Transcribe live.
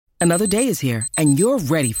Another day is here, and you're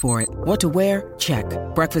ready for it. What to wear? Check.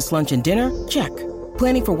 Breakfast, lunch, and dinner? Check.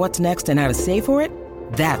 Planning for what's next and how to save for it?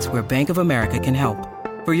 That's where Bank of America can help.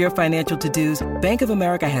 For your financial to-dos, Bank of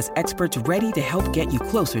America has experts ready to help get you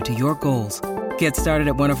closer to your goals. Get started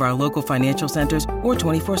at one of our local financial centers or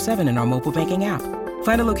 24/7 in our mobile banking app.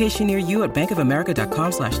 Find a location near you at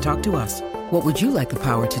bankofamerica.com/talktous. What would you like the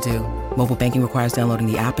power to do? Mobile banking requires downloading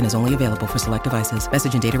the app and is only available for select devices.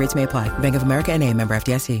 Message and data rates may apply. Bank of America NA, member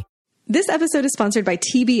FDIC. This episode is sponsored by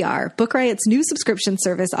TBR, Book Riot's new subscription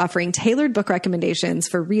service offering tailored book recommendations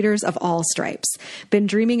for readers of all stripes. Been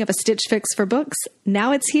dreaming of a Stitch Fix for books?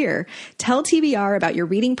 Now it's here. Tell TBR about your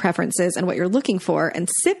reading preferences and what you're looking for, and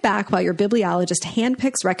sit back while your bibliologist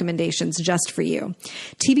handpicks recommendations just for you.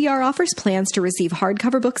 TBR offers plans to receive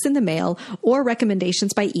hardcover books in the mail or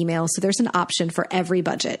recommendations by email, so there's an option for every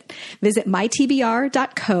budget. Visit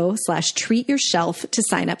mytbr.co/treatyourshelf to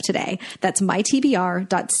sign up today. That's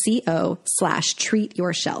mytbr.co/treatyourshelf.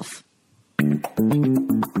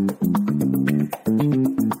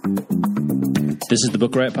 This is the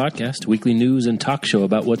Book Riot Podcast, weekly news and talk show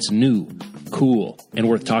about what's new, cool, and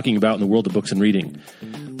worth talking about in the world of books and reading.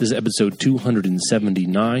 This is episode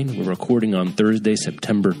 279. We're recording on Thursday,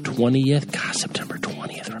 September 20th. God, September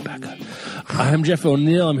 20th, Rebecca. I'm Jeff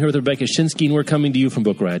O'Neill. I'm here with Rebecca Shinsky, and we're coming to you from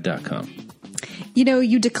BookRiot.com. You know,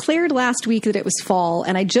 you declared last week that it was fall,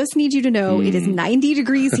 and I just need you to know it is 90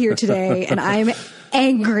 degrees here today, and I'm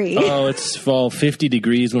angry. Oh, it's fall, 50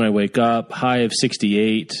 degrees when I wake up, high of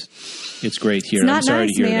 68. It's great here. I'm sorry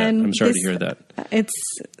to hear man. that. I'm sorry to hear that. It's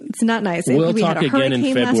not nice. We'll we talk had a again in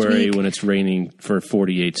hurricane February last week. when it's raining for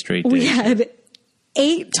 48 straight days. We had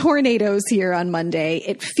 8 tornadoes here on Monday.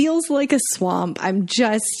 It feels like a swamp. I'm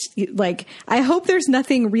just like, I hope there's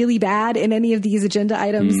nothing really bad in any of these agenda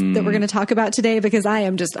items that we're going to talk about today, because I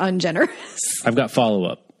am just ungenerous. I've got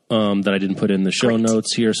follow-up that I didn't put in the show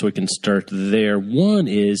notes here, so we can start there. One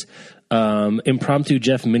is impromptu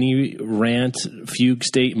Jeff mini rant, fugue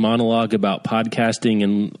state monologue about podcasting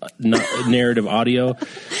and narrative audio.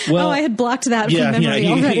 Well, I had blocked that from memory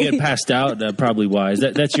already. You get passed out, probably wise.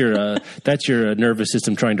 That's your nervous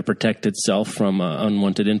system trying to protect itself from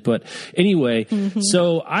unwanted input. Anyway,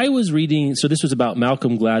 so I was reading. So this was about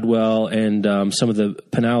Malcolm Gladwell and some of the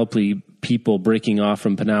Penelope people breaking off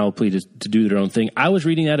from Penelope to do their own thing. I was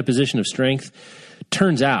reading at a position of strength.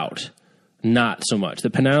 Turns out, not so much. The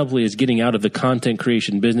Penelope is getting out of the content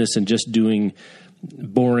creation business and just doing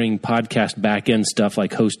boring podcast back-end stuff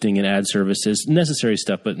like hosting and ad services. Necessary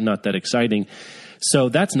stuff, but not that exciting. So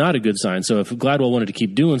that's not a good sign. So if Gladwell wanted to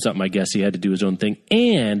keep doing something, I guess he had to do his own thing.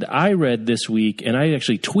 And I read this week, and I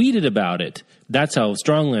actually tweeted about it. That's how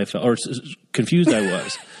strongly I felt, or confused I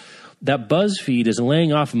was, that BuzzFeed is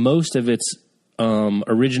laying off most of its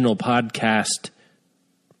original podcast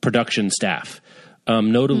production staff.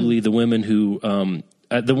 Notably the women who,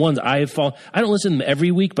 the ones I have followed. I don't listen to them every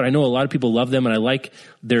week, but I know a lot of people love them, and I like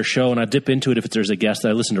their show, and I dip into it if there's a guest.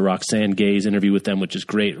 I listen to Roxane Gay's interview with them, which is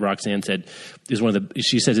great. Roxane said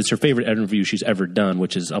she says it's her favorite interview she's ever done,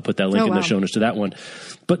 which is, I'll put that link in the show notes to that one.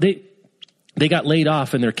 But they got laid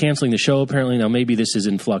off, and they're canceling the show apparently. Now maybe this is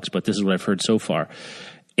in flux, but this is what I've heard so far.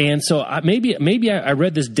 And so maybe I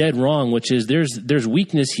read this dead wrong, which is there's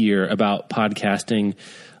weakness here about podcasting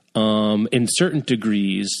in certain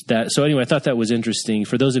degrees. So anyway, I thought that was interesting.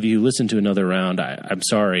 For those of you who listen to Another Round, I'm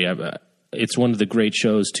sorry. It's one of the great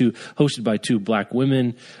shows, hosted by 2 black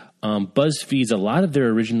women. BuzzFeed's a lot of their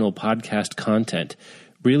original podcast content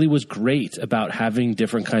really was great about having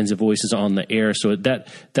different kinds of voices on the air. So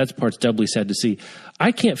that's part's doubly sad to see.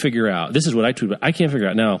 I can't figure out, this is what I tweeted, I can't figure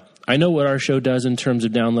out now. I know what our show does in terms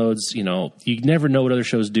of downloads. You know, you never know what other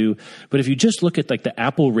shows do. But if you just look at like the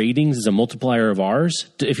Apple ratings as a multiplier of ours,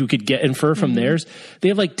 if you could infer from theirs, they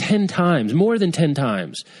have like 10 times, more than 10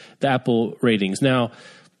 times the Apple ratings. Now,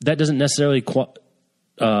 that doesn't necessarily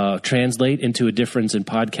translate into a difference in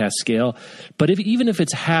podcast scale. But even if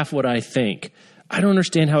it's half what I think, I don't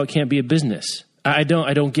understand how it can't be a business. I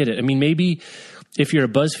don't get it. I mean, maybe if you're a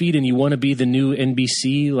BuzzFeed and you want to be the new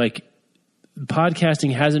NBC, like,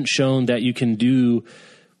 podcasting hasn't shown that you can do.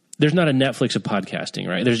 There's not a Netflix of podcasting,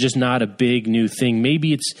 right? There's just not a big new thing.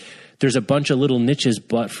 Maybe there's a bunch of little niches,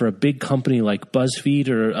 but for a big company like BuzzFeed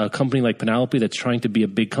or a company like Penelope that's trying to be a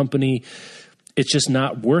big company, it's just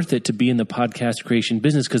not worth it to be in the podcast creation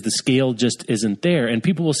business because the scale just isn't there. And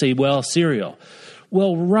people will say, well, Serial.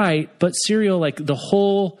 Well, right, but Serial, like a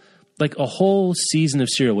whole season of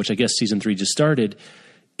Serial, which I guess season 3 just started,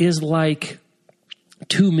 is like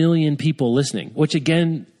 2 million people listening, which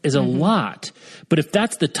again is a lot. But if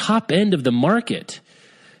that's the top end of the market,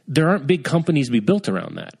 there aren't big companies to be built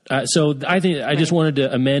around that. So I think I just wanted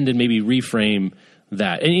to amend and maybe reframe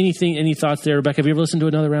that. Any thoughts there, Rebecca? Have you ever listened to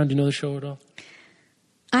Another Round? Do you know the show at all?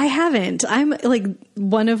 I haven't. I'm like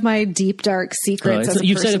one of my deep, dark secrets.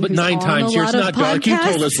 You've said it but 9 times here. It's not dark. You've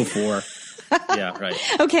told us before. Yeah, right.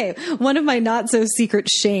 Okay. One of my not so secret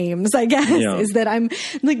shames, I guess, is that I'm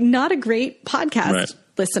like not a great podcast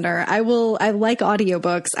listener. I like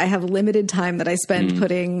audiobooks. I have limited time that I spend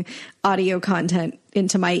putting audio content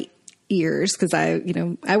into my ears because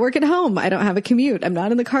I work at home. I don't have a commute. I'm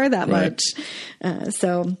not in the car that much.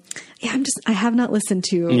 So yeah, I have not listened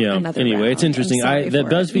to Another Round. It's interesting. That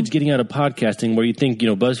BuzzFeed's getting out of podcasting where you think,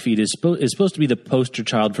 BuzzFeed is supposed to be the poster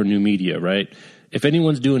child for new media, right? If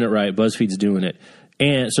anyone's doing it right, BuzzFeed's doing it.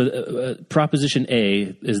 And so Proposition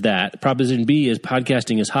A is that. Proposition B is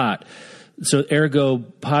podcasting is hot. So ergo,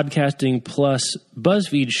 podcasting plus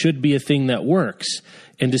BuzzFeed should be a thing that works.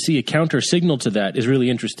 And to see a counter signal to that is really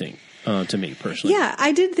interesting to me personally. Yeah,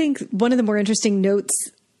 I did think one of the more interesting notes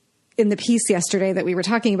in the piece yesterday that we were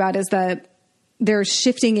talking about is that they're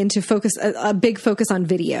shifting into a big focus on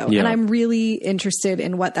video. Yeah. And I'm really interested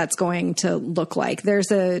in what that's going to look like.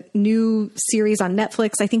 There's a new series on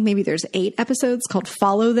Netflix. I think maybe there's 8 episodes called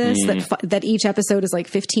Follow This, that each episode is like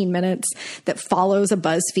 15 minutes that follows a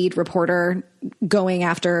BuzzFeed reporter going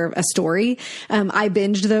after a story. I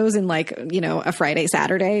binged those in a Friday,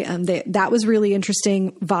 Saturday. That was really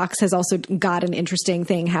interesting. Vox has also got an interesting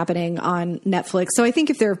thing happening on Netflix. So I think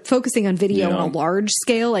if they're focusing on video on a large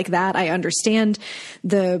scale like that, I understand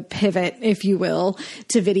the pivot, if you will,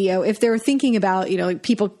 to video. If they're thinking about,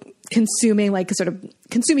 people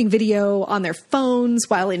consuming video on their phones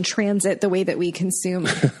while in transit, the way that we consume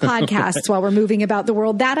podcasts while we're moving about the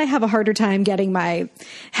world, that I have a harder time getting my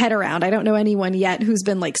head around. I don't know anyone yet who's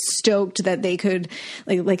been stoked that they could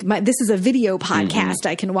this is a video podcast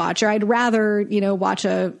I can watch, or I'd rather, watch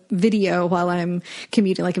a video while I'm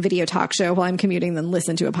commuting, like a video talk show while I'm commuting, than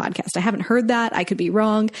listen to a podcast. I haven't heard that. I could be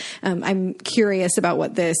wrong. I'm curious about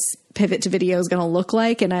what this pivot to video is going to look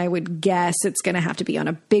like. And I would guess it's going to have to be on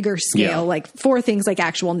a bigger scale, for things like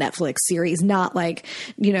actual Netflix series, not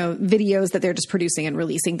videos that they're just producing and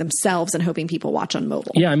releasing themselves and hoping people watch on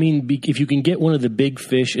mobile. Yeah. I mean, if you can get one of the big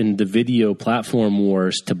fish in the video platform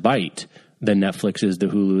wars to bite, then Netflix is the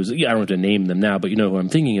Hulu's. I don't have to name them now, but you know who I'm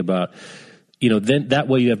thinking about. Then that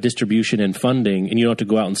way you have distribution and funding and you don't have to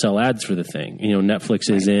go out and sell ads for the thing. Netflix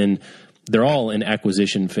is they're all in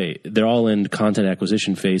acquisition phase. They're all in content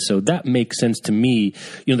acquisition phase. So that makes sense to me.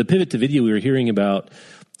 The pivot to video we were hearing about,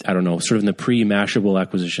 I don't know, sort of in the pre-Mashable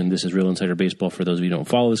acquisition. This is Real Insider Baseball for those of you who don't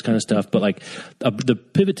follow this kind of stuff. But the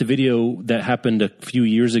pivot to video that happened a few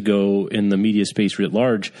years ago in the media space writ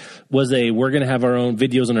large was we're going to have our own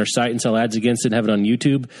videos on our site and sell ads against it and have it on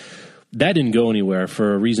YouTube. That didn't go anywhere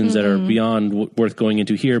for reasons that are beyond worth going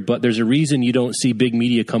into here. But there's a reason you don't see big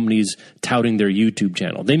media companies touting their YouTube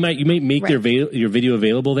channel. You may make your video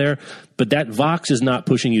available there, but that Vox is not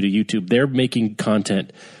pushing you to YouTube. They're making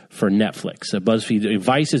content for Netflix. BuzzFeed,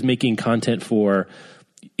 Vice is making content for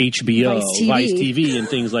HBO, Vice TV, and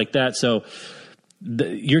things like that. So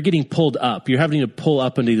you're getting pulled up. You're having to pull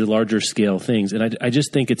up into the larger scale things. And I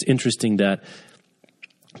just think it's interesting that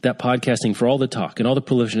podcasting, for all the talk and all the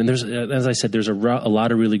proliferation, and there's, as I said, there's a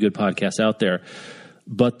lot of really good podcasts out there,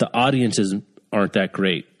 but the audiences aren't that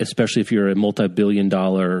great, especially if you're a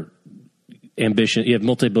multi-billion-dollar ambition. You have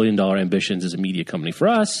multi-billion-dollar ambitions as a media company. For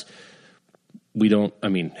us, we don't. I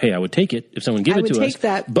mean, hey, I would take it if someone gave it to us. I would take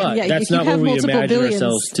that, but that's not what we imagine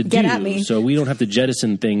ourselves to do. So we don't have to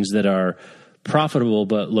jettison things that are profitable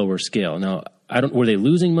but lower scale. Now, were they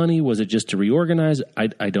losing money? Was it just to reorganize?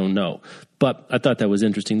 I don't know. But I thought that was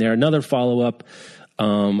interesting there. Another follow-up,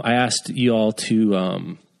 I asked you all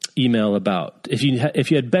to email about if you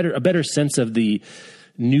had a better sense of the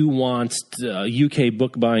nuanced UK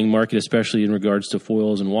book buying market, especially in regards to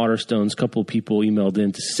Foyles and Waterstones. A couple of people emailed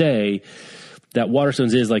in to say that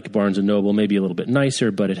Waterstones is like Barnes and Noble, maybe a little bit nicer,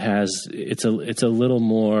 but it's a little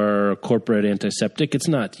more corporate antiseptic. It's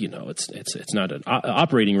not, it's not an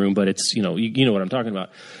operating room, but it's, you know what I'm talking about.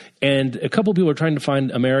 And a couple of people are trying to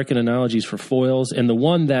find American analogies for Foyles, and the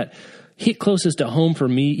one that hit closest to home for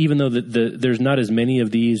me, even though there's not as many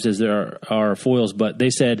of these as there are Foyles, but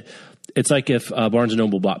they said it's like if Barnes &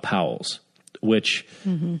 Noble bought Powell's, which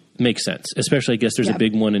makes sense. Especially, I guess there's a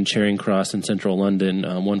big one in Charing Cross in central London,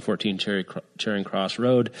 114 Charing Cross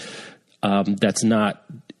Road. That's not,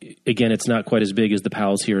 again, it's not quite as big as the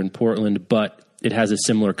Powell's here in Portland, but it has a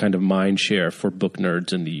similar kind of mind share for book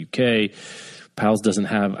nerds in the UK. Powell's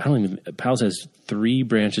Powell's has 3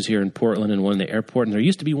 branches here in Portland and one in the airport. And there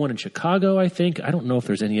used to be one in Chicago, I think. I don't know if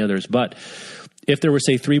there's any others, but if there were,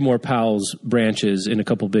 say, 3 more Powell's branches in a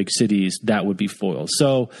couple big cities, that would be Foyles.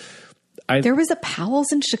 So There was a Powell's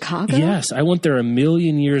in Chicago? Yes, I went there a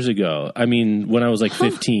million years ago. I mean, when I was like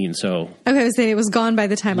 15, so. Okay, I was saying it was gone by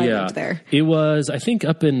the time I lived there. It was, I think,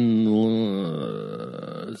 up in,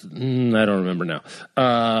 I don't remember now.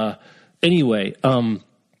 Anyway,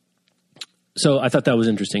 so I thought that was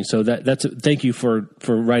interesting. So that's thank you for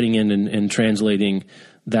writing in and translating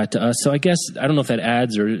that to us. So I guess, I don't know if that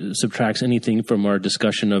adds or subtracts anything from our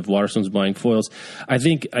discussion of Waterstones buying foils. I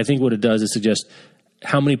think what it does is suggest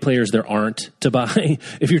how many players there aren't to buy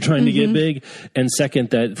if you're trying to get big. And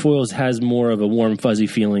second, that foils has more of a warm, fuzzy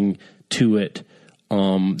feeling to it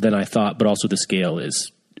than I thought, but also the scale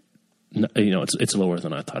is, it's lower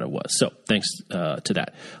than I thought it was. So thanks to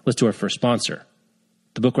that. Let's do our first sponsor.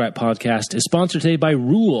 The Book Riot Podcast is sponsored today by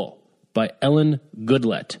Rule by Ellen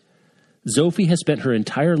Goodlett. Zophie has spent her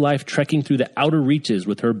entire life trekking through the outer reaches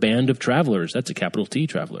with her band of travelers. That's a capital T,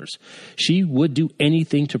 travelers. She would do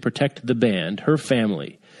anything to protect the band, her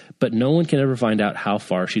family, but no one can ever find out how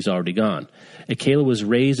far she's already gone. Akela was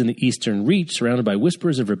raised in the Eastern Reach, surrounded by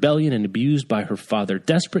whispers of rebellion and abused by her father.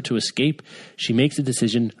 Desperate to escape, she makes a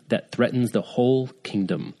decision that threatens the whole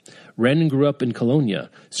kingdom. Ren grew up in Colonia,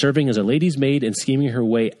 serving as a lady's maid and scheming her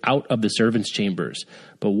way out of the servants' chambers.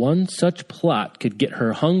 But one such plot could get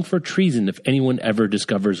her hung for treason if anyone ever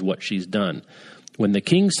discovers what she's done. When the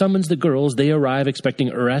king summons the girls, they arrive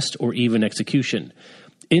expecting arrest or even execution.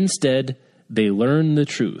 Instead, they learn the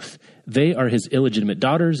truth. They are his illegitimate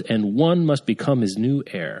daughters, and one must become his new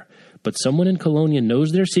heir. But someone in Colonia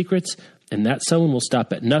knows their secrets, and that someone will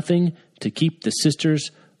stop at nothing to keep the sisters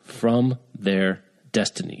from their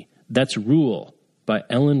destiny. That's Rule by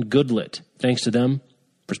Ellen Goodlett. Thanks to them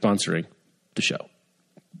for sponsoring the show.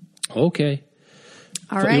 Okay.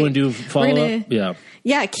 All right. You want to do follow-up? Yeah.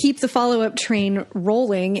 Yeah, keep the follow-up train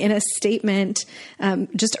rolling. In a statement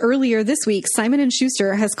just earlier this week, Simon &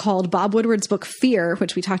 Schuster has called Bob Woodward's book Fear,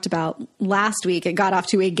 which we talked about last week. It got off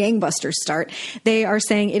to a gangbusters start. They are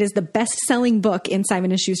saying it is the best-selling book in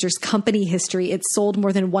Simon & Schuster's company history. It sold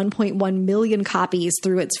more than 1.1 million copies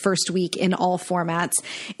through its first week in all formats,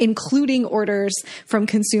 including orders from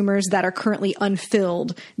consumers that are currently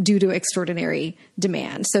unfilled due to extraordinary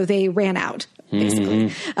demand. So they ran out,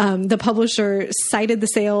 basically. The publisher cited the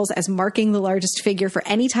sales as marking the largest figure for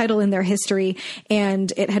any title in their history,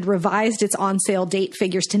 and it had revised its on-sale date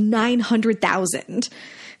figures to 900,000.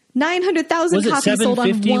 900,000 copies sold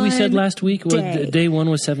on one day. We said last week. Day one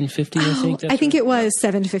was 750. I think. I think it was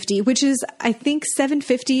 750, which is, I think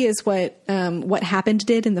 750 is what Happened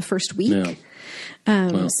did in the first week.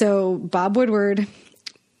 Yeah. So Bob Woodward,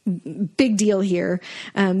 big deal here.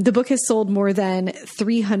 The book has sold more than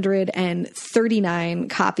 339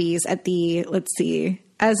 copies at the,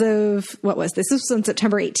 as of, what was this? This was on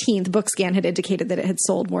September 18th. BookScan had indicated that it had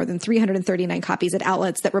sold more than 339 copies at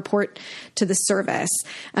outlets that report to the service,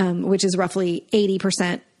 which is roughly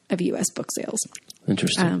 80% of U.S. book sales.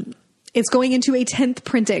 Interesting. It's going into a 10th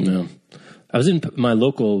printing. Yeah. I was in my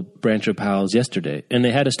local branch of Powell's yesterday, and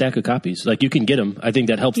they had a stack of copies. Like, you can get them. I think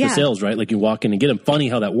that helps the sales, right? Like, you walk in and get them. Funny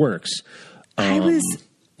how that works.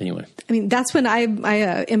 Anyway. I mean, that's when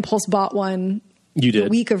I impulse bought one. You did. The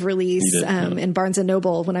week of release in Barnes &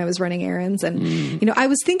 Noble when I was running errands. And, I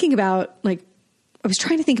was thinking about, I was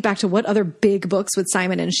trying to think back to what other big books would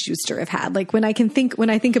Simon & Schuster have had. Like, when I think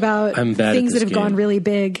about things that have gone really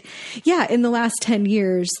big. Yeah, in the last 10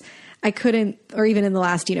 years, I couldn't, or even in the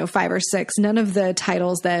last, 5 or 6, none of the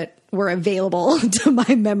titles that were available to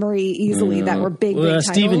my memory easily that were big titles.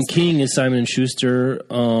 Stephen King is Simon & Schuster.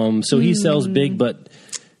 So he sells big, but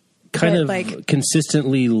kind of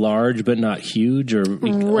consistently large, but not huge, or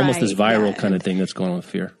almost this viral kind of thing that's going on with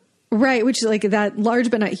Fear. Right, which that large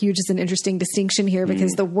but not huge is an interesting distinction here,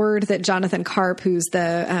 because the word that Jonathan Karp, who's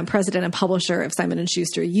the president and publisher of Simon &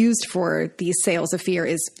 Schuster, used for these sales of Fear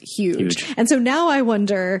is huge. And so now I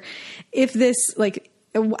wonder if this,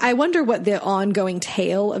 I wonder what the ongoing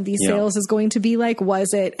tale of these sales is going to be like.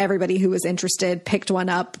 Was it everybody who was interested picked one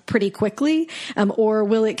up pretty quickly? Or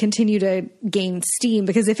will it continue to gain steam?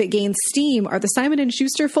 Because if it gains steam, are the Simon &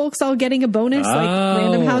 Schuster folks all getting a bonus like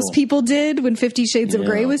Random House people did when 50 Shades of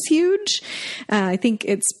Grey was huge? I think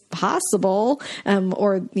it's possible.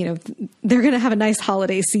 Or, they're going to have a nice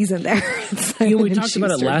holiday season there. We talked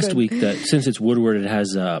about it last week that since it's Woodward, it has,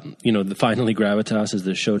 the Finally Gravitas, as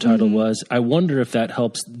the show title was. I wonder if that helps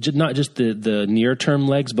not just the near-term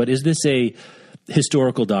legs, but is this a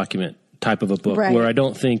historical document type of a book where I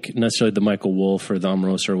don't think necessarily the Michael Wolff or the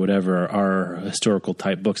Omarosa or whatever are historical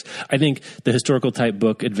type books. I think the historical type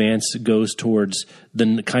book advance goes towards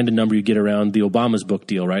the kind of number you get around the Obama's book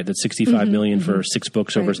deal, right? That's $65 million for 6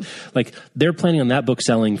 books over. Like, they're planning on that book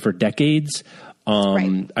selling for decades.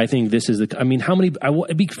 Right. I think this is how many,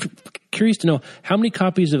 I'd be curious to know how many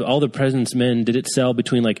copies of All the President's Men did it sell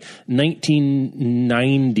between like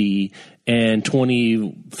 1990 and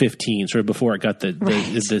 2015, sort of before it got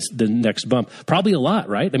the next bump. Probably a lot,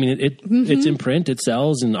 right? I mean, it's in print, it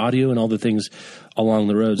sells, and audio and all the things along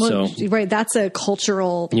the road. Well, so right, that's a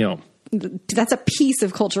cultural, that's a piece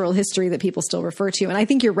of cultural history that people still refer to. And I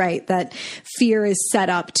think you're right that Fear is set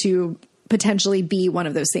up to potentially be one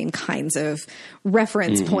of those same kinds of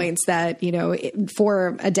reference points that,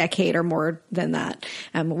 for a decade or more than that,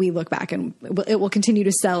 we look back and it will continue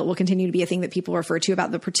to sell. It will continue to be a thing that people refer to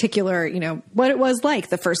about the particular, what it was like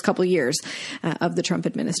the first couple of years of the Trump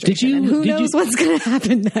administration. And who knows what's going to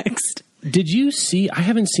happen next. Did you see, I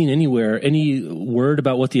haven't seen anywhere any word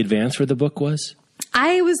about what the advance for the book was?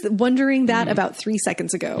 I was wondering that about 3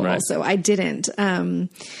 seconds ago. Right. Also, I didn't.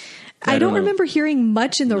 I don't remember hearing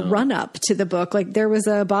much in the run up to the book. Like there was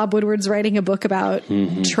Bob Woodward's writing a book about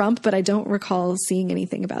Trump, but I don't recall seeing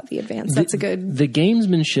anything about the advance. That's the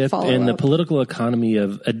gamesmanship and the follow-up. political economy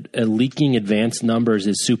of leaking advance numbers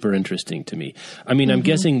is super interesting to me. I mean, I'm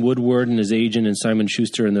guessing Woodward and his agent and Simon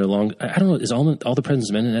Schuster and their I don't know, is All the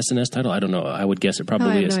President's Men an SNS title? I don't know. I would guess it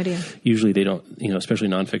probably is. I have no idea. Usually they don't, especially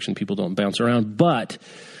nonfiction people don't bounce around, but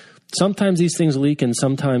sometimes these things leak and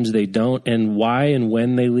sometimes they don't. And why and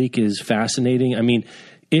when they leak is fascinating. I mean,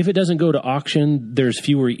 if it doesn't go to auction, there's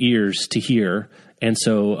fewer ears to hear. And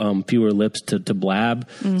so fewer lips to blab.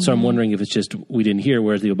 So I'm wondering if it's just we didn't hear,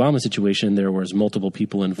 whereas the Obama situation, there was multiple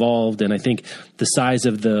people involved. And I think the size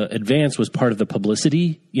of the advance was part of the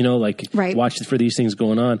publicity, watch for these things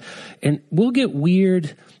going on. And we'll get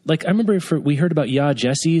weird. Like I remember we heard about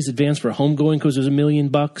Jesse's advance for Homegoing because it was $1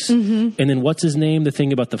 million. And then what's his name? The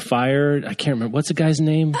thing about the fire. I can't remember. What's the guy's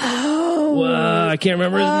name? Whoa, I can't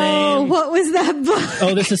remember his name. What was that book?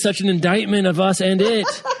 Oh, this is such an indictment of us and it.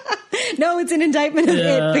 No, it's an indictment of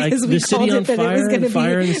it because we called it that it was going to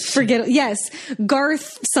be forgettable. Yes,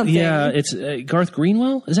 Garth something. Yeah, it's Garth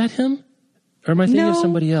Greenwell. Is that him? Or am I thinking of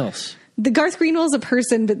somebody else? The Garth Greenwell is a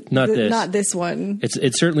person, but not this one.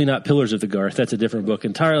 It's certainly not Pillars of the Garth. That's a different book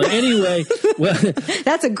entirely. Anyway, well,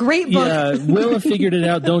 that's a great book. Yeah, Will have figured it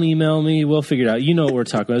out. Don't email me. We'll figure it out. You know what we're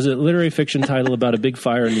talking about. It's a literary fiction title about a big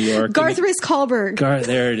fire in New York. Garth Risk Hallberg.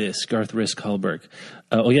 There it is. Garth Risk Hallberg.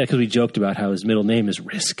 Because we joked about how his middle name is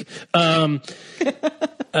Risk. So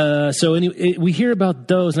anyway, we hear about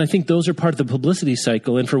those, and I think those are part of the publicity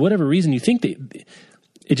cycle. And for whatever reason, you think it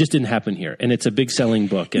just didn't happen here. And it's a big selling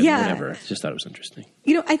book and whatever. Just thought it was interesting.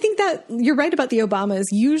 I think that you're right about the Obamas.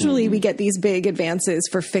 Usually we get these big advances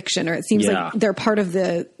for fiction, or it seems like they're part of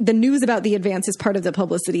the news about the advance is part of the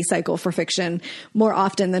publicity cycle for fiction more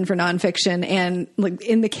often than for nonfiction. And like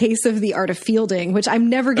in the case of The Art of Fielding, which I'm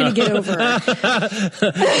never going to get over.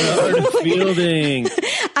 The Art of Fielding.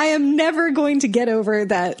 I am never going to get over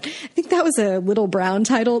that. I think that was a Little Brown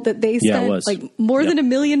title that they spent more than $1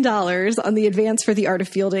 million on the advance for The Art of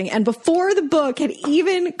Fielding. And before the book had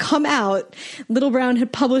even come out, Little Brown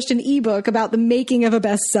had published an ebook about the making of a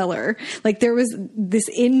bestseller. Like there was this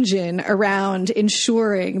engine around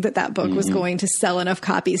ensuring that book was going to sell enough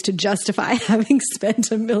copies to justify having spent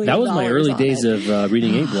 $1 million. That was my early days of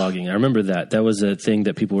Reading 8 blogging. I remember that. That was a thing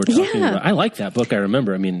that people were talking about. I like that book. I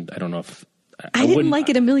remember. I mean, I don't know if I didn't like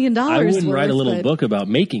it $1 million. I wouldn't write a little book about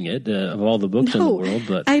making it of all the books in the world,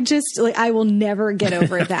 but I will never get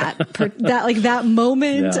over that that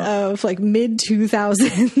moment of like mid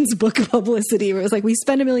 2000s book publicity where it was like we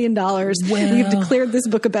spent $1 million, we've declared this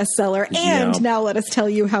book a bestseller, and now let us tell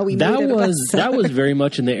you how we made it a bestseller. That was very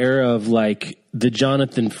much in the era of like the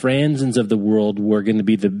Jonathan Franzens of the world were going to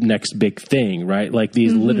be the next big thing, right? Like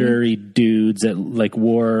these literary dudes that like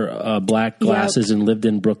wore black glasses and lived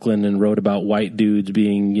in Brooklyn and wrote about white dudes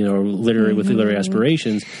being, literary with literary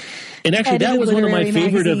aspirations. And actually, that was one of my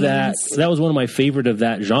favorite of that. That was one of my favorite of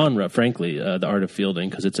that genre, frankly, The Art of Fielding,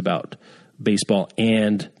 because it's about baseball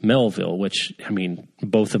and Melville, which, I mean,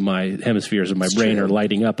 both of my hemispheres of my brain are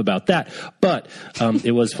lighting up about that. But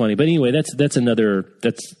it was funny. But anyway, that's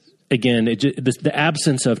again, the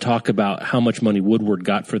absence of talk about how much money Woodward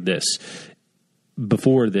got for this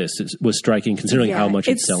before this was striking, considering how much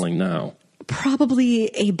it's selling now. Probably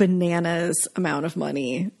a bananas amount of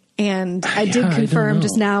money. And I did confirm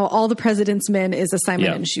just now, All the President's Men is a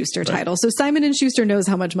Simon & Schuster title. So Simon & Schuster knows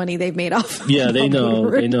how much money they've made off. Yeah, they know.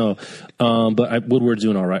 Woodward. They know. But Woodward's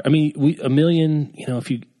doing all right. I mean, $1 million,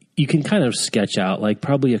 if you can kind of sketch out like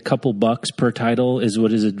probably a couple bucks per title is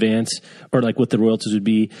what his advance or like what the royalties would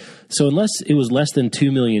be. So unless it was less than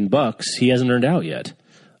 $2 million, he hasn't earned out yet.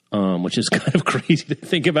 Which is kind of crazy to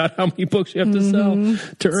think about how many books you have to sell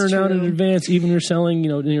to earn out in advance, even if you're selling,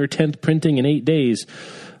 in your 10th printing in 8 days.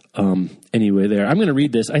 Anyway, there. I'm going to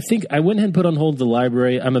read this. I think I went ahead and put on hold the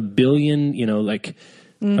library. I'm a billion,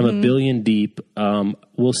 I'm a billion deep.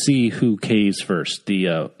 We'll see who caves first,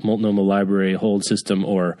 the Multnomah Library hold system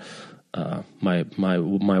or my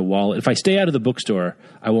wallet. If I stay out of the bookstore,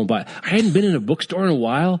 I won't buy. I hadn't been in a bookstore in a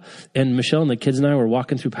while, and Michelle and the kids and I were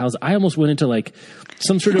walking through Pals. I almost went into like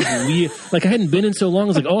some sort of weird, like I hadn't been in so long. I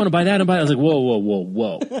was like, oh, I want to buy that and buy it. I was like,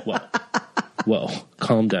 whoa,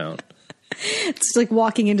 calm down. It's like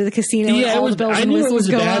walking into the casino. Yeah, and all the bells I and knew it whistles was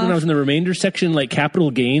go bad off. when I was in the remainder section, like Capital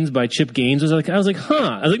Gains by Chip Gaines. I was like, huh?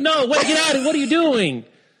 I was like, no, wait, get out of it. What are you doing?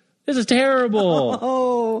 This is terrible.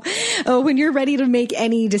 Oh, when you're ready to make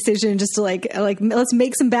any decision, just to like let's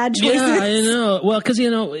make some bad choices. Yeah, I know. Well, because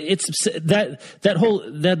it's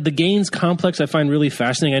the Gaines complex I find really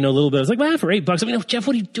fascinating. I know a little bit. I was like, well, for $8. I mean, Jeff,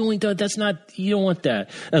 what are you doing? That's not. You don't want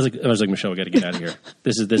that. I was like, Michelle, we got to get out of here.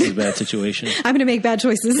 This is a bad situation. I'm going to make bad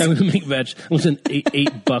choices. I'm going to make bad. I'm going to spend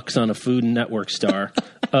 $8 on a Food Network star.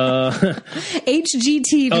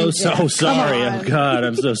 HGTV. Oh, so sorry. Oh, God,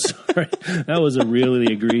 I'm so sorry. That was a really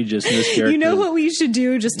egregious mischaracterization. You know what we should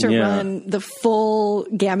do just to run the full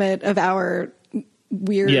gamut of our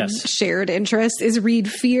weird shared interests is read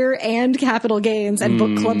Fear and Capital Gains and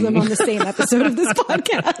book club them on the same episode of this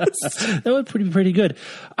podcast. That would be pretty good.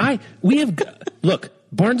 Look,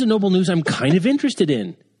 Barnes & Noble news I'm kind of interested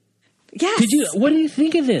in. Yes. What do you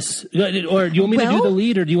think of this? Or do you want me to do the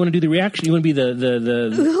lead, or do you want to do the reaction? You want to be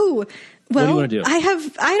the Ooh. Well, what do you want to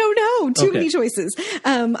do? I don't know. Too many choices.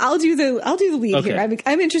 I'll do the lead here.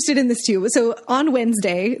 I'm interested in this too. So on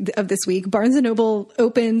Wednesday of this week, Barnes & Noble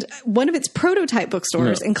opened one of its prototype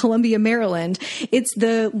bookstores in Columbia, Maryland. It's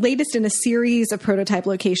the latest in a series of prototype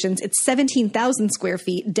locations. It's 17,000 square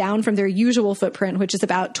feet down from their usual footprint, which is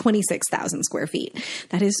about 26,000 square feet.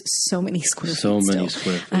 That is so many square feet. So many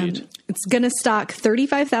square feet. It's going to stock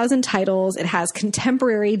 35,000 titles. It has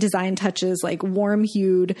contemporary design touches like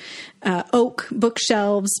warm-hued oak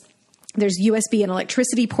bookshelves. There's USB and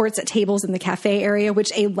electricity ports at tables in the cafe area,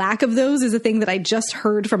 which a lack of those is a thing that I just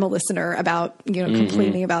heard from a listener about,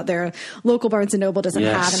 complaining about their local Barnes & Noble doesn't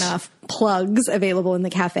have enough plugs available in the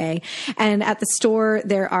cafe. And at the store,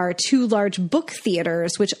 there are 2 large book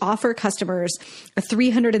theaters, which offer customers a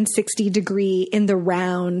 360-degree in the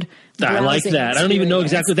round I like that. I don't even know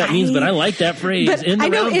exactly what that means, but I like that phrase. But I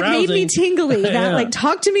know it made me tingly. That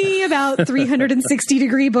talk to me about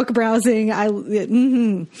 360-degree book browsing.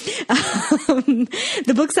 The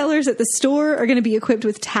booksellers at the store are going to be equipped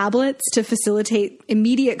with tablets to facilitate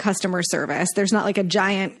immediate customer service. There's not like a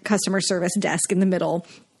giant customer service desk in the middle,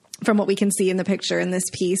 from what we can see in the picture in this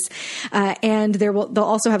piece. And they'll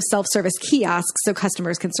also have self-service kiosks so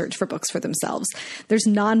customers can search for books for themselves. There's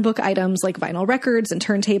non-book items like vinyl records and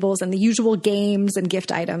turntables and the usual games and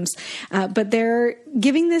gift items. But they're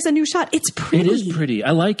giving this a new shot. It's pretty. It is pretty.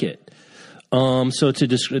 I like it. So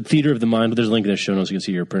to Theater of the Mind, there's a link in the show notes. You can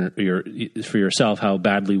see for yourself how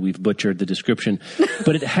badly we've butchered the description.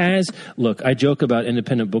 But it has, look, I joke about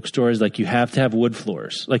independent bookstores, like you have to have wood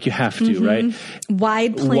floors. Like you have to, right?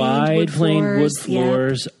 Wide planed wood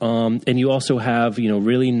floors. And you also have,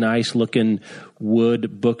 really nice looking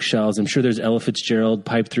wood bookshelves. I'm sure there's Ella Fitzgerald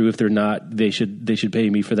piped through. If they're not, they should pay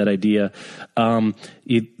me for that idea.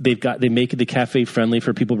 They make the cafe friendly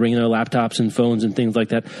for people bringing their laptops and phones and things like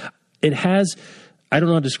that. It has, I don't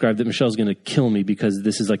know how to describe that. Michelle's going to kill me because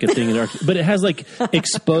this is like a thing in our, but it has like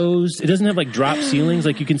exposed, it doesn't have like drop ceilings.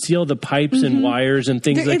 Like you can see all the pipes and wires and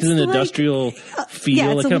things. It's an industrial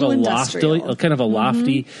feel, like kind of a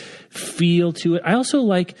lofty feel to it. I also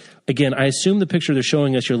like, again, I assume the picture they're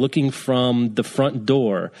showing us, you're looking from the front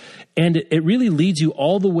door, and it really leads you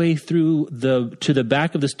all the way through to the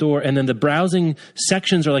back of the store, and then the browsing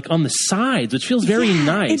sections are like on the sides, which feels very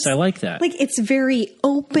nice. I like that. Like it's very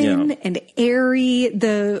open and airy.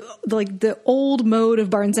 The old mode of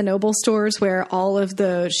Barnes & Noble stores where all of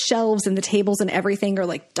the shelves and the tables and everything are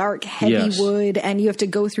like dark, heavy wood, and you have to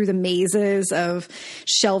go through the mazes of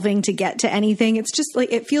shelving to get to anything. It's just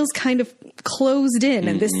like, it feels kind of closed in,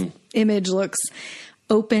 and this image looks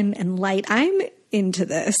open and light. I'm into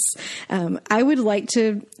this. I would like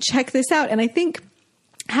to check this out. And I think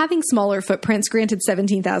having smaller footprints, granted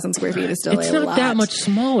 17,000 square feet is still a lot. It's not that much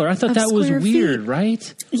smaller. I thought that was weird,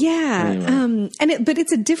 right? Yeah. Anyway. But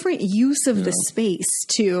it's a different use of the space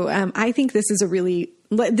too. I think this is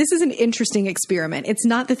an interesting experiment. It's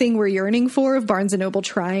not the thing we're yearning for of Barnes & Noble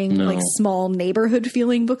trying like small neighborhood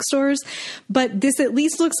feeling bookstores, but this at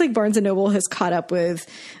least looks like Barnes & Noble has caught up with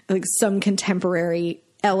like some contemporary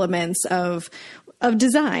elements of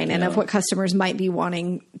design and of what customers might be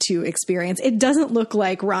wanting to experience. It doesn't look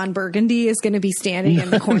like Ron Burgundy is going to be standing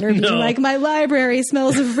in the corner being like, my library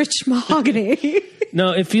smells of rich mahogany.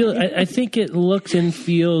 No, it feels. I think it looks and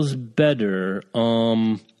feels better.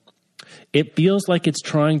 It feels like it's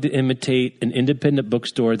trying to imitate an independent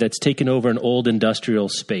bookstore that's taken over an old industrial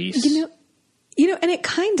space. You know, and it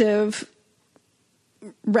kind of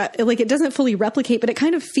like it doesn't fully replicate, but it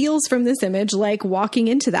kind of feels from this image like walking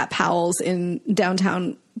into that Powell's in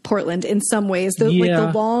downtown Portland in some ways. The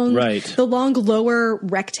long lower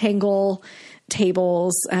rectangle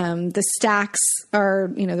tables, the stacks are,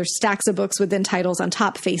 there's stacks of books with then titles on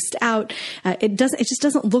top faced out. It just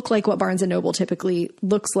doesn't look like what Barnes and Noble typically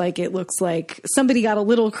looks like. It looks like somebody got a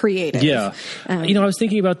little creative. Yeah. I was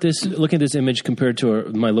thinking about this, looking at this image compared to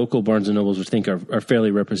my local Barnes and Nobles, which I think are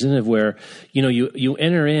fairly representative, where, you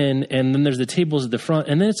enter in and then there's the tables at the front,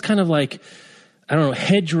 and then it's kind of like, I don't know,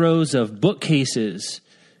 hedgerows of bookcases.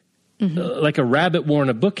 Like a rabbit warren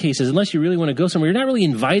of bookcases. Unless you really want to go somewhere, you're not really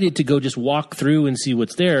invited to go just walk through and see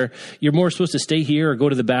what's there. You're more supposed to stay here or go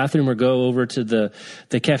to the bathroom or go over to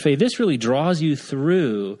the cafe. This really draws you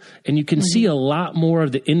through, and you can see a lot more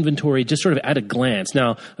of the inventory just sort of at a glance.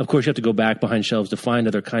 Now, of course, you have to go back behind shelves to find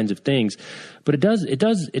other kinds of things, but it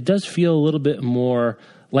does feel a little bit more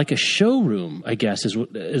like a showroom, I guess,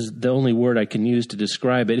 is the only word I can use to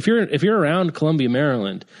describe it. If you're around Columbia,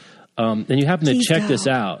 Maryland, and you happen to check this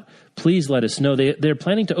out, please let us know. They're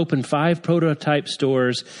planning to open 5 prototype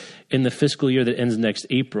stores in the fiscal year that ends next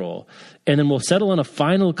April. And then we'll settle on a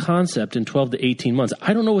final concept in 12 to 18 months.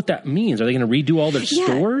 I don't know what that means. Are they going to redo all their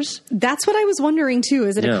stores? That's what I was wondering too.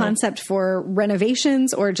 Is it a concept for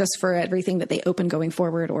renovations or just for everything that they open going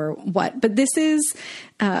forward, or what? But this is,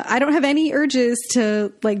 I don't have any urges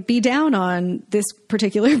to be down on this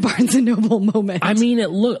particular Barnes and Noble moment. I mean,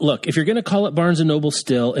 look, if you're going to call it Barnes and Noble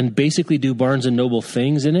still and basically do Barnes and Noble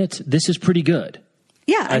things in it, this is pretty good.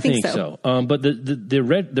 Yeah, I think so. But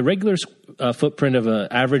the regular footprint of an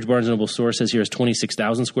average Barnes & Noble store says here is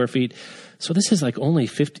 26,000 square feet. So this is like only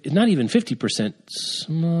 50, not even 50%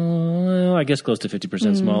 small. I guess close to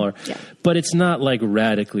 50% smaller. Yeah. But it's not like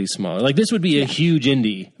radically smaller. Like this would be a huge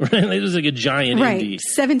indie, right? Like this is like a giant indie.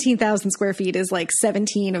 17,000 square feet is like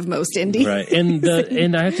 17 of most indies. Right.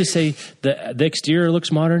 And I have to say the exterior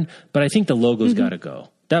looks modern, but I think the logo's got to go.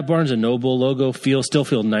 That Barnes & Noble logo still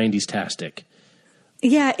feels 90s-tastic.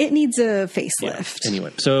 Yeah, it needs a facelift. Yeah.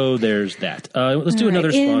 Anyway, so there's that. Let's do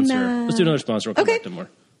another sponsor. Let's do another sponsor. We'll come back to more.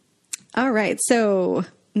 All right. So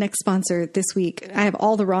next sponsor this week. I have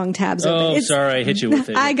all the wrong tabs open. Oh, sorry. I hit you with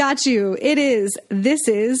it. I got you. This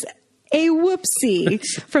is a whoopsie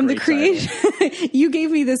from the creation. You gave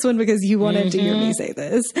me this one because you wanted to hear me say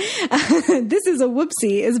this. This is a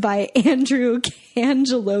whoopsie is by Andrew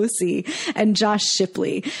Cangelosi and Josh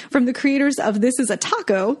Shipley. From the creators of This Is a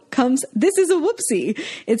Taco comes This Is a Whoopsie.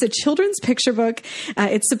 It's a children's picture book.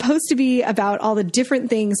 It's supposed to be about all the different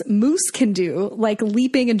things moose can do, like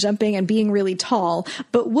leaping and jumping and being really tall,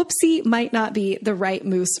 but whoopsie might not be the right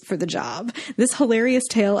moose for the job. This hilarious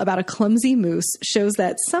tale about a clumsy moose shows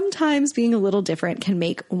that sometimes being a little different can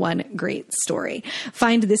make one great story.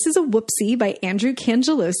 Find This Is a Whoopsie by Andrew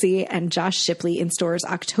Cangelosi and Josh Shipley in stores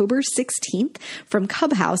October 16th from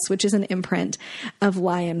Cub House, which is an imprint of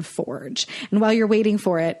Lion Forge. And while you're waiting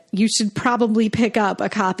for it, you should probably pick up a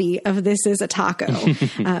copy of This Is a Taco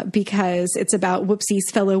because it's about Whoopsie's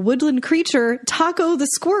fellow woodland creature, Taco the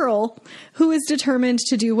squirrel, who is determined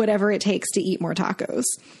to do whatever it takes to eat more tacos.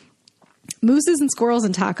 Mooses and squirrels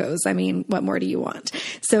and tacos. I mean, what more do you want?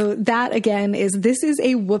 So that, again, is This Is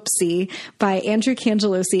a Whoopsie by Andrew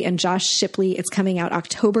Cangelosi and Josh Shipley. It's coming out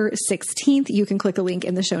October 16th. You can click a link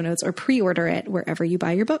in the show notes or pre-order it wherever you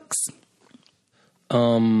buy your books.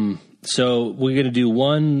 So we're going to do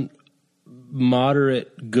one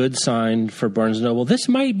moderate good sign for Barnes & Noble. This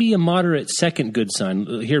might be a moderate second good sign.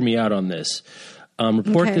 Hear me out on this.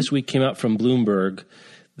 Report this week came out from Bloomberg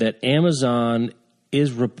that Amazon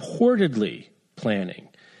is reportedly planning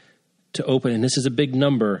to open, and this is a big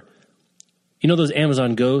number. You know those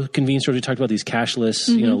Amazon Go convenience stores we talked about, these cashless,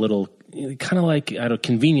 little kind of like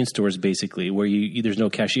convenience stores basically, where there's no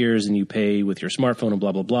cashiers and you pay with your smartphone and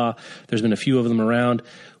blah blah blah. There's been a few of them around.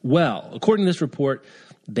 Well, according to this report,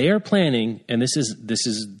 they are planning, and this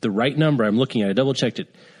is the right number. I'm looking at it. I double checked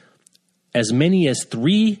it. As many as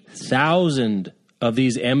 3,000 of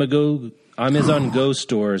these Amazon Go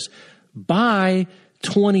stores by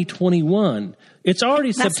 2021. It's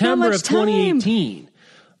already September of 2018.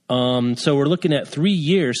 So we're looking at 3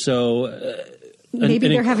 years. So maybe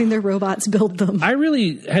they're having their robots build them. I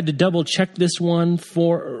really had to double check this one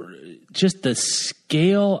for just the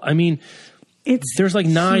scale. I mean, There's like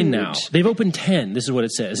 9 huge. now. They've opened 10. This is what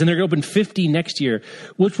it says. And they're going to open 50 next year,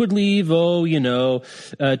 which would leave,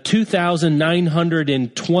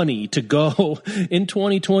 2,920 to go in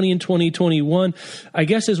 2020 and 2021. I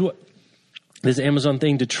guess is what this Amazon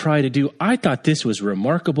thing to try to do. I thought this was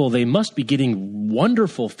remarkable. They must be getting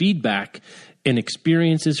wonderful feedback and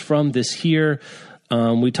experiences from this here.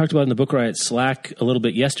 We talked about it in the Book Riot Slack a little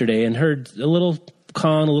bit yesterday and heard a little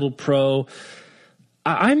con, a little pro.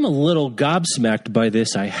 I'm a little gobsmacked by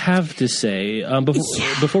this, I have to say.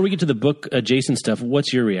 Before we get to the book adjacent stuff,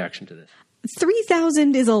 what's your reaction to this?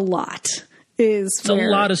 3,000 is a lot. It's a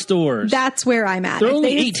lot of stores. That's where I'm at. There are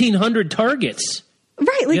only 1,800 Targets.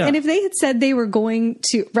 Right. And if they had said they were going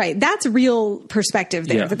to, that's real perspective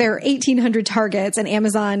there. That there are 1,800 Targets and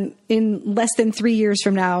Amazon in less than 3 years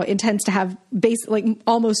from now intends to have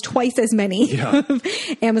almost twice as many of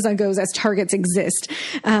Amazon Go's as Targets exist.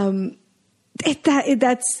 That's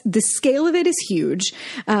the scale of it is huge.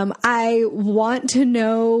 I want to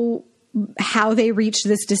know how they reached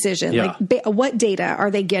this decision. What data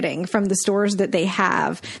are they getting from the stores that they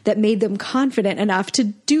have that made them confident enough to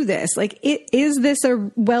do this? Is this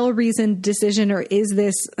a well-reasoned decision, or is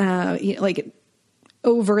this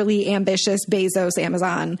overly ambitious Bezos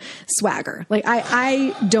Amazon swagger?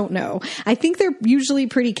 I don't know. I think they're usually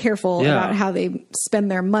pretty careful about how they spend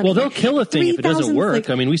their money. Well, they'll kill a thing if it doesn't work.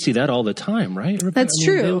 We see that all the time, right? That's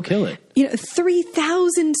true. They'll kill it.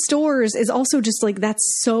 3,000 stores is also just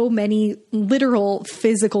that's so many literal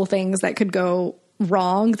physical things that could go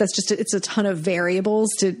wrong. That's just, it's a ton of variables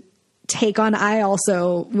to take on. I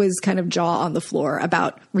also was kind of jaw on the floor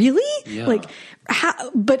about, really? Yeah.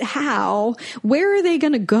 How? Where are they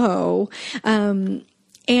going to go?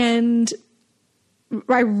 And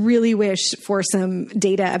I really wish for some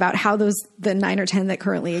data about how the 9 or 10 that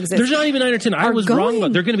currently exist. There's not even 9 or 10. I was wrong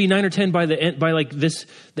about. They're going to be 9 or 10 by the end of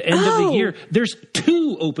the year. There's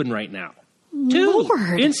 2 open right now.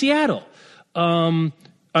 2 in Seattle. I'm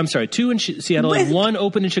sorry, 2 in Seattle and 1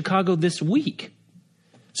 open in Chicago this week.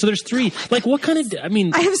 So there's 3. What kind of? I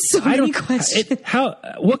have so many questions.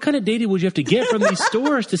 What kind of data would you have to get from these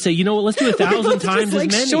stores to say, let's do 1,000 times as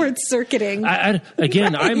many? Short circuiting. And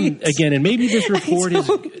maybe this report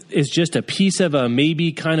is just a piece of a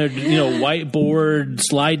maybe kind of whiteboard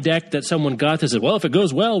slide deck that someone got that says, well, if it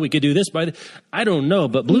goes well, we could do this I don't know,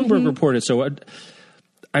 but Bloomberg reported so.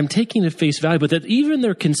 I'm taking it face value, but that even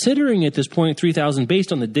they're considering at this point 3,000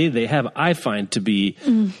 based on the data they have, I find to be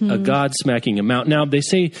a God-smacking amount. Now, they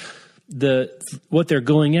say what they're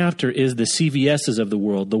going after is the CVSs of the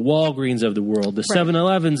world, the Walgreens of the world, the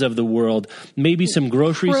 7-Elevens of the world, maybe some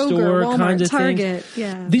grocery Kroger, store Walmart, kinds of Target, things.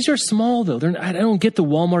 Yeah. These are small, though. I don't get the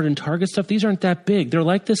Walmart and Target stuff. These aren't that big. They're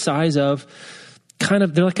like the size of they're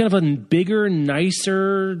kind of a bigger,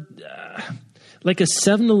 nicer... like a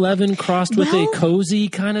 7-Eleven crossed with a cozy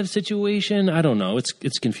kind of situation. I don't know.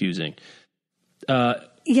 It's confusing. I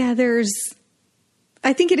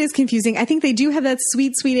think it is confusing. I think they do have that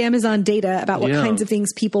sweet, sweet Amazon data about what kinds of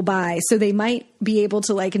things people buy. So they might be able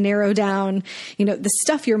to narrow down, the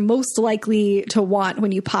stuff you're most likely to want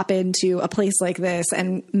when you pop into a place like this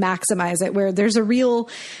and maximize it, where there's a real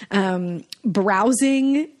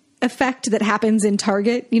browsing effect that happens in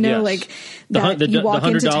Target, you walk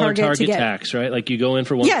into Target to get tax, right? You go in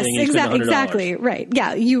for one thing and you spend $100. Exactly, right.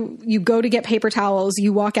 Yeah, you go to get paper towels,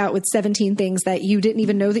 you walk out with 17 things that you didn't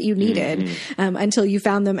even know that you needed until you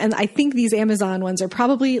found them. And I think these Amazon ones are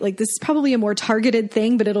probably this is probably a more targeted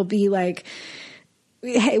thing, but it'll be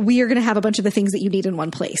hey, we are going to have a bunch of the things that you need in one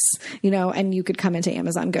place, and you could come into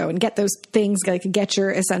Amazon Go and get those things, get your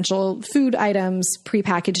essential food items,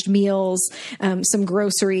 prepackaged meals, some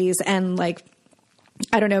groceries, and I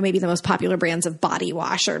don't know, maybe the most popular brands of body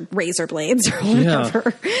wash or razor blades or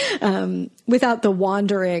whatever, without the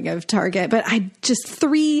wandering of Target. But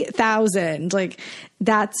 3,000,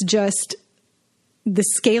 that's just, the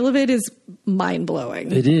scale of it is mind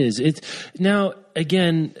blowing. It is. Now,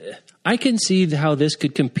 again, I can see how this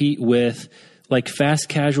could compete with fast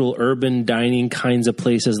casual urban dining kinds of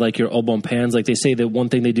places like your Au Bon Pains. They say that one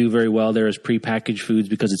thing they do very well there is prepackaged foods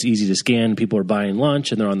because it's easy to scan. People are buying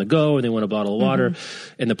lunch and they're on the go and they want a bottle of water,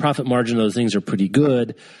 and the profit margin of those things are pretty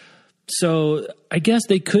good. So I guess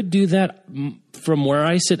they could do that. From where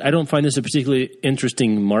I sit, I don't find this a particularly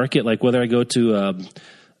interesting market. Whether I go to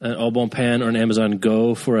an Au Bon Pain or an Amazon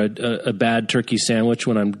Go for a bad turkey sandwich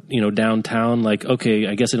when I'm, downtown, okay,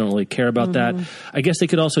 I guess I don't really care about that. I guess they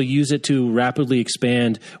could also use it to rapidly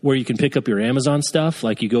expand where you can pick up your Amazon stuff.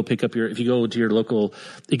 If you go to your local,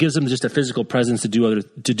 it gives them just a physical presence to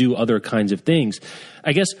do other kinds of things.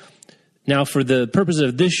 I guess Now, for the purpose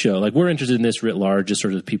of this show, like we're interested in this writ large, just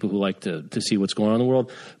sort of people who like to see what's going on in the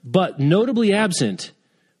world, but notably absent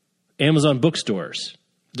Amazon bookstores.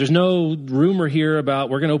 There's no rumor here about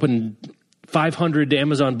we're going to open 500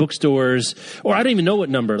 Amazon bookstores, or I don't even know what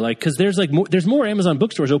number, like, because there's more Amazon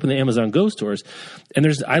bookstores open than Amazon Go stores. And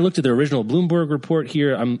I looked at the original Bloomberg report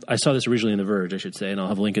here. I saw this originally in The Verge, I should say, and I'll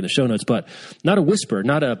have a link in the show notes, but not a whisper,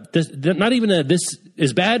 not even a this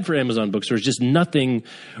is bad for Amazon bookstores, just nothing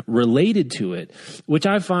related to it, which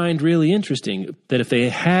I find really interesting, that if they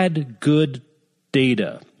had good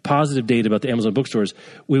data, positive data about the Amazon bookstores,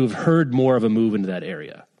 we would have heard more of a move into that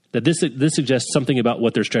area. That this suggests something about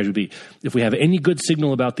what their strategy would be. If we have any good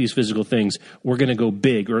signal about these physical things, we're going to go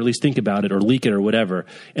big, or at least think about it, or leak it, or whatever.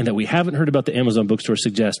 And that we haven't heard about the Amazon bookstore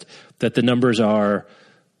suggests that the numbers are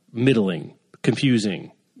middling,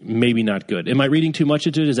 confusing, maybe not good. Am I reading too much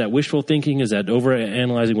into it? Is that wishful thinking? Is that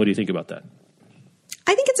overanalyzing? What do you think about that?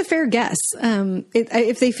 I think it's a fair guess.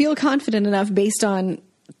 If they feel confident enough based on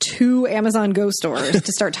 2 Amazon Go stores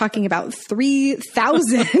to start talking about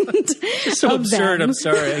 3,000 so of absurd. them. I'm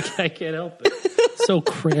sorry. I can't help it. So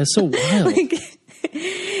crazy. So wild.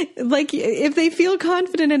 Like if they feel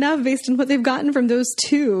confident enough based on what they've gotten from those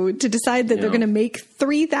 2 to decide that they're going to make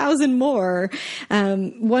 3,000 more,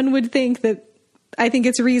 one would think that, I think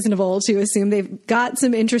it's reasonable to assume they've got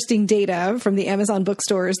some interesting data from the Amazon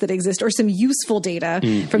bookstores that exist, or some useful data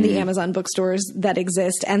from the Amazon bookstores that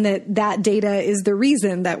exist, and that data is the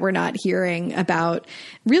reason that we're not hearing about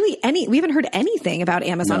we haven't heard anything about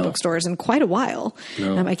Amazon bookstores in quite a while.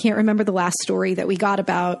 No. I can't remember the last story that we got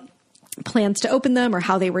about plans to open them, or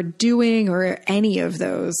how they were doing, or any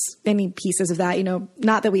pieces of that.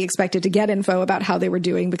 Not that we expected to get info about how they were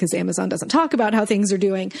doing, because Amazon doesn't talk about how things are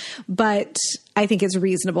doing, but I think it's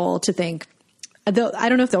reasonable to think, I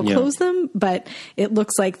don't know if they'll close them, but it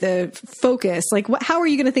looks like the focus, how are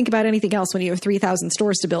you going to think about anything else when you have 3,000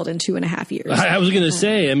 stores to build in 2.5 years? I was going to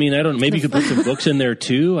say, I don't, maybe you could put some books in there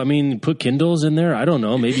too. Put Kindles in there. I don't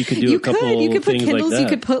know. Maybe you could do a couple things like that. You could put Kindles. You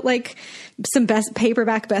could put some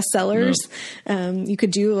paperback bestsellers. No. You could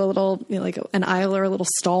do a little, an aisle or a little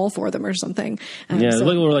stall for them or something. Like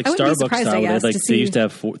Starbucks style. They used to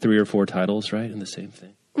have 3 or 4 titles, right? In the same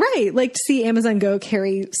thing. Right. To see Amazon Go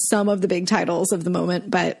carry some of the big titles of the moment.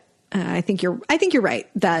 But I think you're right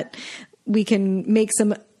that we can make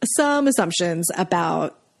some assumptions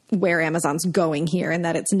about where Amazon's going here, and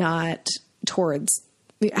that it's not towards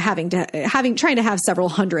trying to have several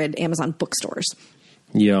hundred Amazon bookstores.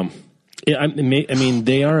 Yeah. They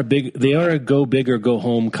are a go big or go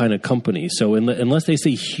home kind of company. So unless they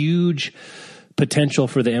see huge potential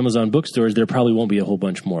for the Amazon bookstores, there probably won't be a whole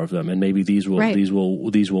bunch more of them, and maybe these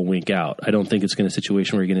will wink out. I don't think it's going to be a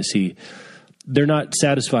situation where you're going to see. They're not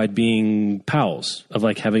satisfied being Powell's of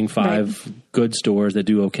having 5 good stores that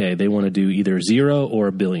do okay. They want to do either 0 or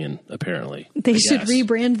 1 billion. Apparently, they should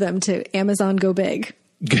rebrand them to Amazon Go Big.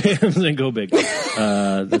 Amazon Go Big.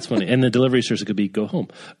 That's funny. And the delivery service could be Go Home.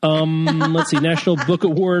 Let's see. National Book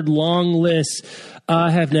Award long list.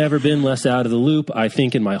 I have never been less out of the loop, I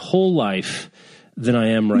think, in my whole life than I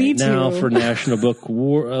am right now for National Book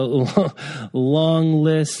Award long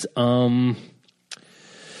list. I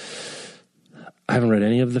haven't read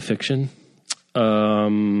any of the fiction.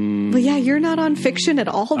 You're not on fiction at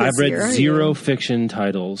all this year. I've read 0 fiction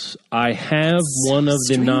titles. I have one of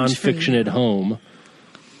the nonfiction at home,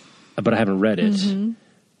 but I haven't read it. Mm-hmm.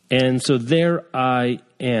 And so there I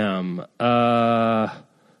am.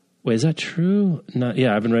 Wait, is that true? I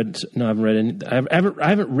haven't read any. I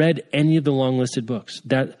haven't read any of the long listed books.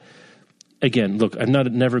 That, again, look, I've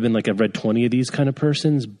never been I've read 20 of these kind of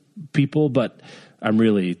people, but I'm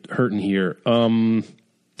really hurting here.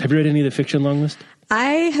 Have you read any of the fiction long list?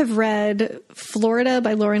 I have read Florida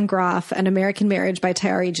by Lauren Groff, and American Marriage by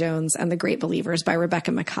Tayari Jones, and The Great Believers by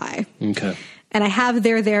Rebecca Makkai. Okay. And I have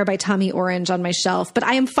There by Tommy Orange on my shelf, but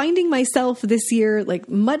I am finding myself this year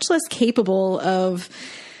much less capable of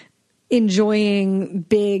enjoying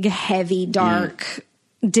big, heavy, dark,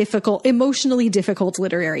 emotionally difficult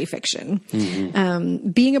literary fiction. Mm-hmm.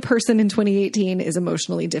 Being a person in 2018 is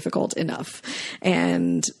emotionally difficult enough,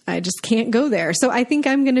 and I just can't go there. So I think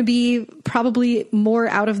I'm going to be probably more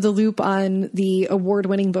out of the loop on the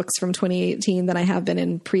award-winning books from 2018 than I have been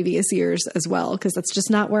in previous years as well, because that's just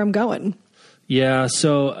not where I'm going. Yeah,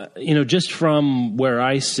 so just from where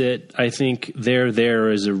I sit, I think There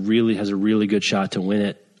has a really good shot to win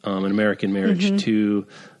it. An American Marriage too.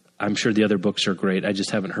 I'm sure the other books are great. I just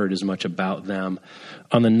haven't heard as much about them.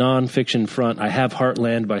 On the nonfiction front, I have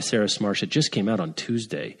Heartland by Sarah Smarsh. It just came out on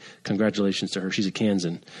Tuesday. Congratulations to her. She's a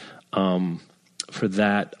Kansan for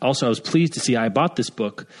that. Also, I was pleased to see I bought this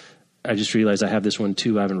book I just realized I have this one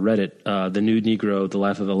too. I haven't read it. The Nude Negro, The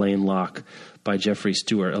Life of Elaine Locke by Jeffrey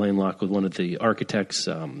Stewart. Elaine Locke was one of the architects,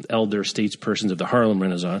 elder statespersons of the Harlem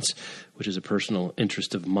Renaissance, which is a personal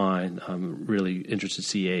interest of mine. I'm really interested to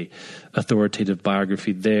see a authoritative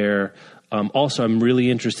biography there. Also, I'm really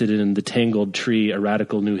interested in The Tangled Tree, A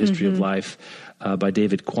Radical New History of Life by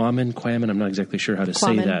David Quammen. I'm not exactly sure how to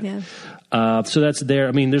say that. Yeah. So that's there.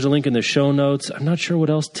 I mean, there's a link in the show notes. I'm not sure what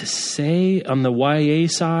else to say. On the YA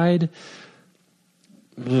side,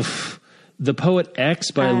 The Poet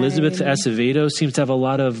X by Elizabeth Acevedo seems to have a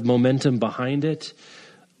lot of momentum behind it.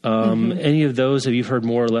 Any of those have you heard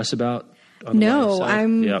more or less about? No,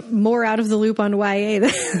 I'm more out of the loop on YA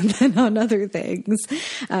than on other things.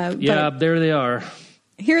 But there they are.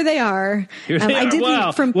 Here they are. I did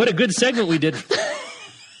wow, what a good segment we did.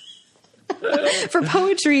 For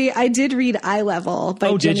poetry, I did read Eye Level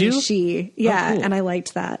by Jenny Shih. Yeah, cool. And I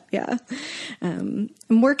liked that. Yeah. I'm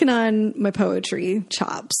working on my poetry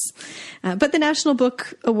chops. But the National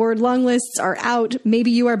Book Award long lists are out. Maybe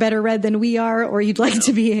you are better read than we are, or you'd like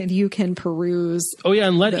to be, and you can peruse. Oh, yeah,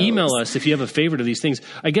 and email us if you have a favorite of these things.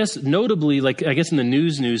 I guess notably, in the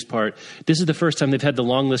news part, this is the first time they've had the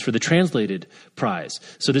long list for the translated prize.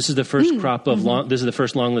 So this is the first crop of this is the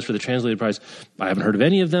first long list for the translated prize. I haven't heard of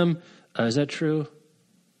any of them. Is that true?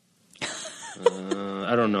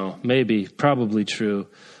 I don't know. Maybe. Probably true.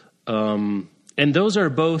 And those are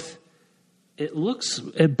both. It looks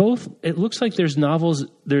like there's novels,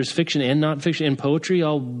 there's fiction and nonfiction and poetry.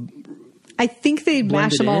 I think they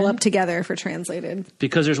mash them all up together for translated.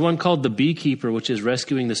 Because there's one called The Beekeeper, which is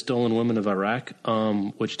rescuing the stolen women of Iraq,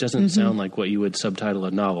 which doesn't sound like what you would subtitle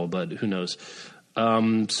a novel, but who knows.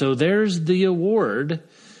 So there's the award.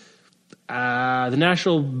 The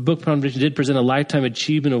National Book Foundation did present a Lifetime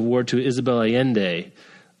Achievement Award to Isabel Allende,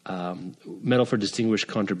 Medal for Distinguished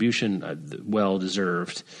Contribution, well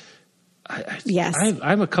deserved. Yes,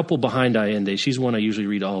 I'm a couple behind Allende. She's one I usually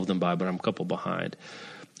read all of them by, but I'm a couple behind.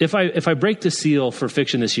 If I break the seal for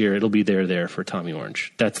fiction this year, it'll be there for Tommy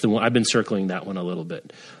Orange. That's the one. I've been circling that one a little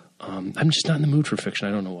bit. I'm just not in the mood for fiction.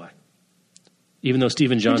 I don't know why. Even though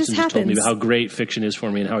Stephen Johnson just told me about how great fiction is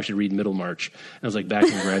for me and how I should read Middlemarch. I was like back in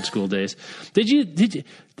grad school days. Did you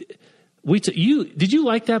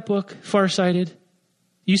like that book, Farsighted?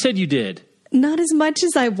 You said you did. Not as much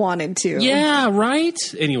as I wanted to. Yeah, right?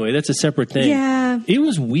 Anyway, that's a separate thing. Yeah. It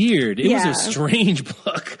was weird. It was a strange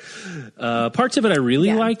book. Parts of it I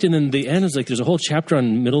really liked, and then the end is like there's a whole chapter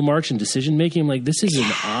on Middlemarch and decision making. I'm like, this is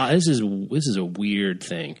a weird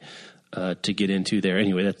thing. To get into there.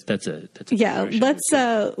 Anyway, that's a let's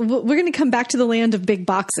we're going to come back to the land of big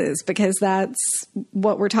boxes because that's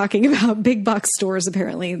what we're talking about. Big box stores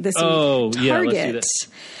apparently this week.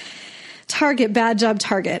 Target, bad job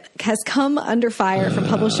Target, has come under fire from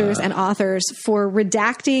publishers and authors for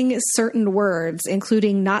redacting certain words,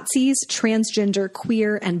 including Nazis, transgender,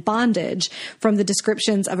 queer, and bondage from the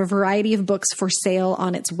descriptions of a variety of books for sale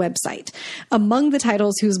on its website. Among the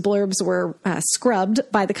titles whose blurbs were scrubbed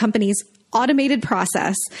by the company's automated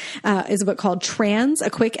process is a book called Trans, A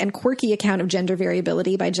Quick and Quirky Account of Gender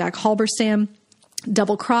Variability by Jack Halberstam.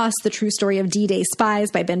 Double Cross, The True Story of D-Day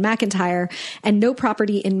Spies by Ben McIntyre, and No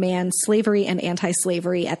Property in Man, Slavery and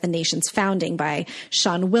Anti-Slavery at the Nation's Founding by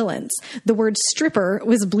Sean Willans. The word stripper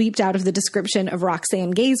was bleeped out of the description of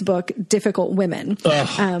Roxane Gay's book, Difficult Women.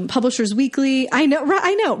 Publishers Weekly, I know,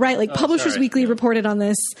 right? Like Publishers Weekly reported on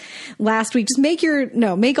this last week. Just make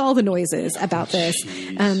all the noises about this.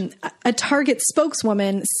 A Target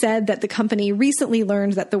spokeswoman said that the company recently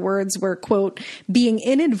learned that the words were, quote, being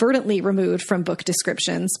inadvertently removed from book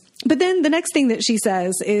descriptions. But then the next thing that she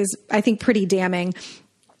says is, I think, pretty damning.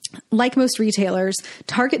 Like most retailers,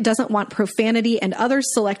 Target doesn't want profanity and other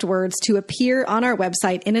select words to appear on our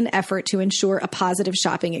website in an effort to ensure a positive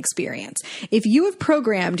shopping experience. If you have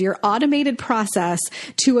programmed your automated process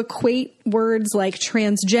to equate words like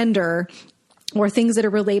transgender or things that are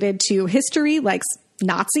related to history, like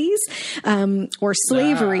Nazis or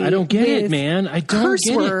slavery, I don't get it, man. I don't curse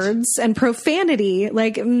get words and profanity.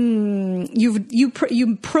 Like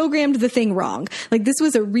you programmed the thing wrong. Like this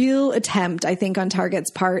was a real attempt, I think, on Target's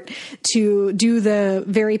part to do the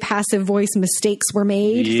very passive voice "mistakes were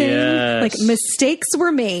made" thing. Like mistakes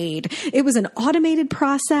were made. It was an automated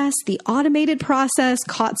process. The automated process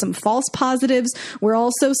caught some false positives. We're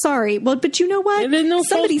all so sorry. Well, but you know what? And then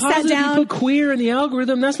somebody sat down. You put queer in the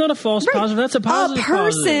algorithm. That's not a false positive. That's a positive. A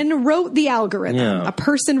person wrote the algorithm. Yeah. A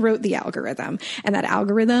person wrote the algorithm, and that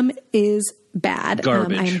algorithm is bad.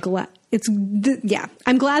 Garbage. I'm glad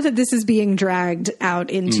I'm glad that this is being dragged out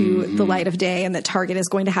into the light of day, and that Target is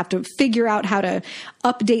going to have to figure out how to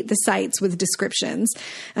update the sites with descriptions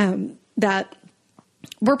that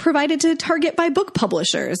were provided to Target by book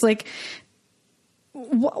publishers. Like,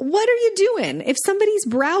 what are you doing? If somebody's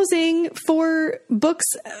browsing for books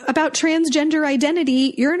about transgender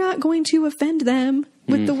identity, you're not going to offend them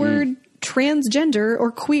with the word transgender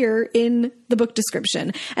or queer in the book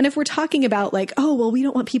description. And if we're talking about like, oh, well, we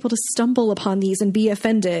don't want people to stumble upon these and be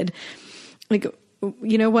offended, like,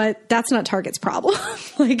 you know what? That's not Target's problem.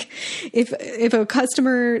 Like, if a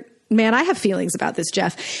customer, man, I have feelings about this,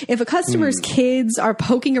 Jeff. If a customer's kids are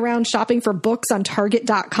poking around shopping for books on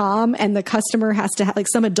Target.com and the customer has to like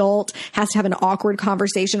some adult has to have an awkward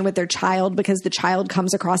conversation with their child because the child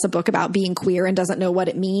comes across a book about being queer and doesn't know what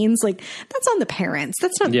it means, like, that's on the parents.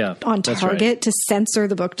 That's not on Target to censor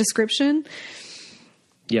the book description.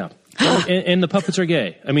 Yeah. And the puppets are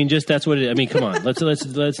gay. I mean, just that's what it is. I mean, come on.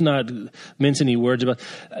 Let's not mince any words about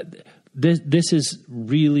this is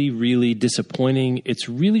really, really disappointing. It's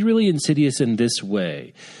really, really insidious in this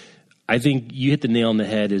way. I think you hit the nail on the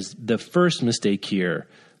head. Is the first mistake here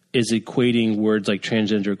is equating words like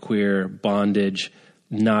transgender, queer, bondage,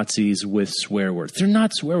 Nazis with swear words. They're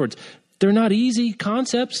not swear words. They're not easy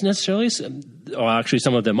concepts necessarily. Well, actually,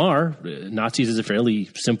 some of them are. Nazis is a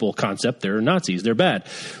fairly simple concept. They're Nazis. They're bad.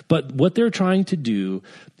 But what they're trying to do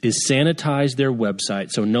is sanitize their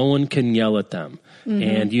website so no one can yell at them.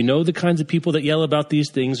 And you know the kinds of people that yell about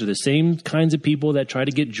these things are the same kinds of people that try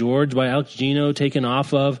to get George by Alex Gino taken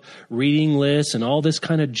off of reading lists and all this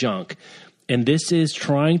kind of junk. And this is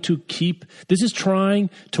trying to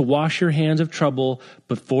wash your hands of trouble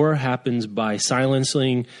before it happens by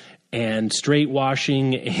silencing and straight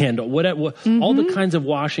washing and whatever, all the kinds of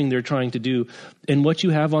washing they're trying to do. And what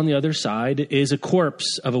you have on the other side is a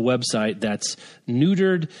corpse of a website that's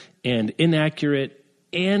neutered and inaccurate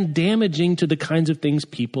and damaging to the kinds of things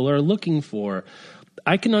people are looking for.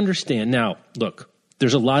 I can understand. Now, look,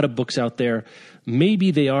 there's a lot of books out there.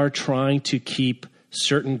 Maybe they are trying to keep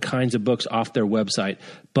certain kinds of books off their website.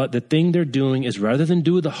 But the thing they're doing is rather than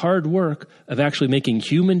do the hard work of actually making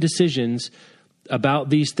human decisions about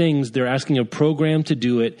these things, they're asking a program to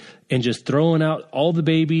do it and just throwing out all the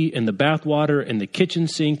baby and the bathwater and the kitchen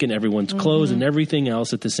sink and everyone's clothes and everything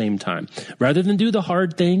else at the same time. Rather than do the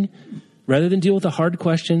hard thing, rather than deal with the hard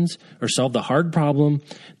questions or solve the hard problem,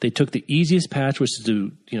 they took the easiest patch, which is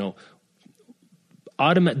to,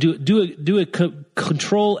 do a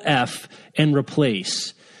control F and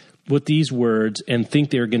replace with these words and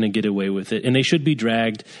think they're going to get away with it. And they should be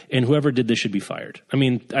dragged, and whoever did this should be fired. I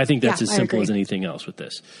mean, I think that's as simple as anything else with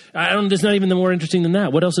this. It's not even more interesting than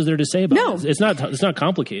that. What else is there to say about it? It's not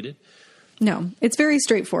complicated. No, it's very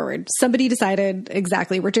straightforward. Somebody decided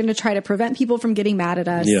exactly, we're going to try to prevent people from getting mad at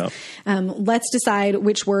us. Yeah. Let's decide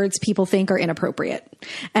which words people think are inappropriate.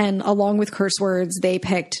 And along with curse words, they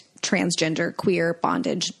picked transgender, queer,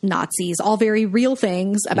 bondage, Nazis, all very real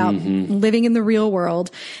things about living in the real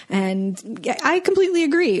world. And I completely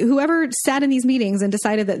agree. Whoever sat in these meetings and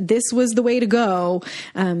decided that this was the way to go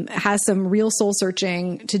has some real soul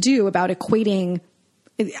searching to do about equating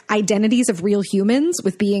identities of real humans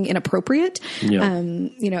with being inappropriate.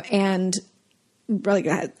 And like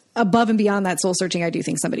above and beyond that soul searching, I do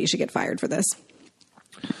think somebody should get fired for this.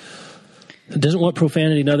 It doesn't want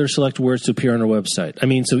profanity and other select words to appear on our website. I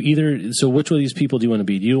mean, so which one of these people do you want to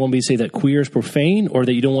be? Do you want me to say that queer is profane or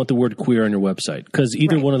that you don't want the word queer on your website? Because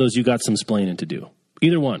either one of those, you got some splaining to do.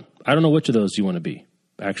 Either one. I don't know which of those you want to be,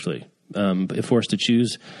 actually. If forced to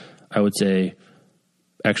choose, I would say,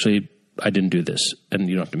 actually, I didn't do this, and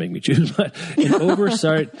you don't have to make me choose. But an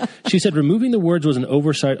oversight, she said, removing the words was an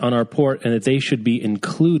oversight on our part and that they should be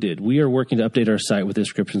included. We are working to update our site with the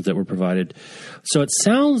descriptions that were provided. So it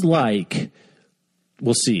sounds like,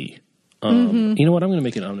 we'll see. You know what? I'm going to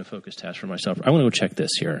make an on-focus task for myself. I'm going to go check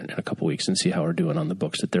this here in a couple weeks and see how we're doing on the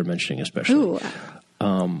books that they're mentioning, especially. Ooh,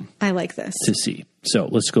 I like this. To see. So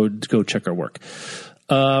let's go check our work.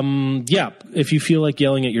 If you feel like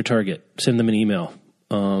yelling at your target, send them an email.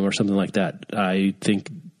 Or something like that. I think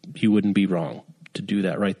you wouldn't be wrong to do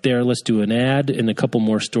that right there. Let's do an ad and a couple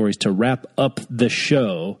more stories to wrap up the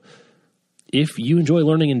show. If you enjoy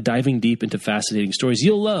learning and diving deep into fascinating stories,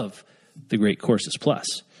 you'll love The Great Courses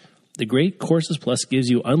Plus. The Great Courses Plus gives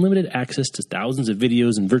you unlimited access to thousands of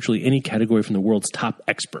videos in virtually any category from the world's top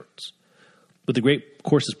experts. With the Great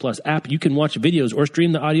Courses Plus app, you can watch videos or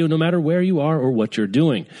stream the audio no matter where you are or what you're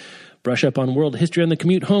doing. Brush up on world history on the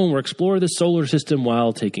commute home or explore the solar system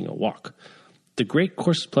while taking a walk. The The Great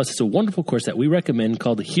Courses Plus is a wonderful course that we recommend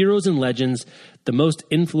called Heroes and Legends, the most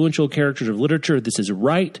influential characters of literature. This is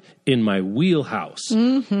right in my wheelhouse.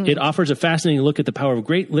 Mm-hmm. It offers a fascinating look at the power of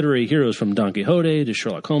great literary heroes from Don Quixote to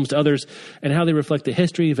Sherlock Holmes to others, and how they reflect the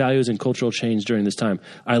history, values, and cultural change during this time.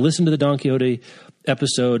 I listened to the Don Quixote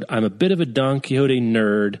episode. I'm a bit of a Don Quixote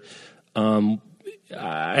nerd.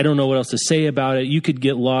 I don't know what else to say about it. You could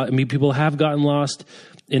get lost. I mean, people have gotten lost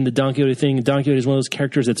in the Don Quixote thing. Don Quixote is one of those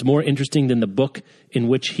characters that's more interesting than the book in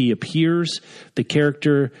which he appears. The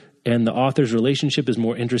character and the author's relationship is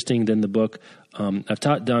more interesting than the book. I've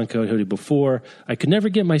taught Don Quixote before. I could never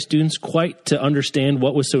get my students quite to understand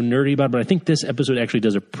what was so nerdy about it, but I think this episode actually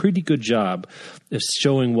does a pretty good job of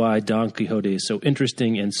showing why Don Quixote is so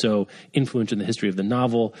interesting and so influential in the history of the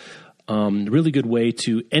novel. Really good way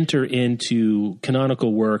to enter into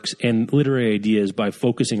canonical works and literary ideas by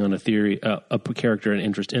focusing on a theory, a character and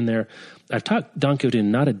interest in there. I've taught Don Quixote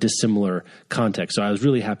in not a dissimilar context, so I was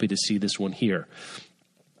really happy to see this one here.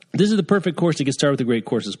 This is the perfect course to get started with the Great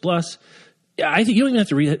Courses Plus. I think you don't even have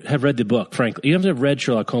to have read the book, frankly. You don't have to have read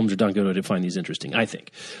Sherlock Holmes or Don Quixote to find these interesting, I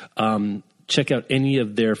think. Check out any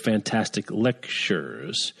of their fantastic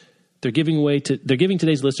lectures. They're giving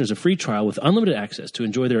today's listeners a free trial with unlimited access to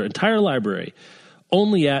enjoy their entire library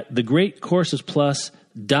only at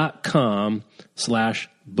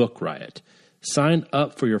thegreatcoursesplus.com/bookriot. Sign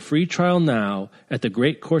up for your free trial now at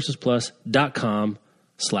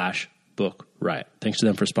thegreatcoursesplus.com/bookriot. Thanks to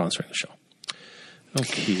them for sponsoring the show.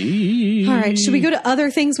 Okay. All right. Should we go to other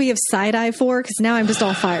things we have side-eye for? Because now I'm just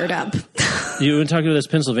all fired up. You want to talk about this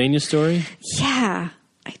Pennsylvania story? Yeah.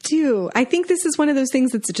 I do. I think this is one of those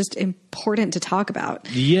things that's just important to talk about.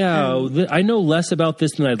 Yeah, I know less about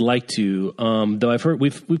this than I'd like to. Though I've heard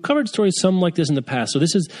we've covered stories some like this in the past. So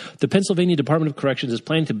this is the Pennsylvania Department of Corrections is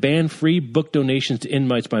planning to ban free book donations to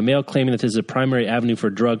inmates by mail, claiming that this is a primary avenue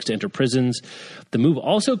for drugs to enter prisons. The move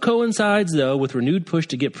also coincides, though, with renewed push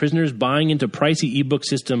to get prisoners buying into pricey ebook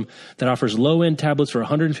system that offers low-end tablets for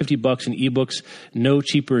 $150 and ebooks no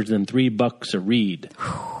cheaper than $3 a read.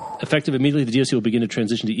 Effective immediately, the DOC will begin to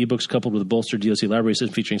transition to ebooks coupled with a bolstered DOC library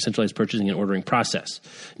system featuring centralized purchasing and ordering process.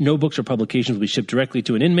 No books or publications will be shipped directly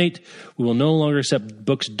to an inmate. We will no longer accept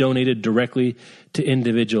books donated directly to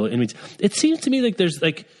individual inmates. It seems to me like there's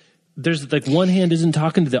one hand isn't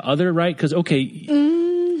talking to the other, right? Because,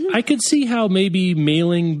 I could see how maybe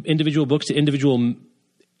mailing individual books to individual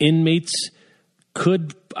inmates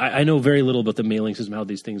could. I know very little about the mailing system, how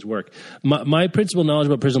these things work. My principal knowledge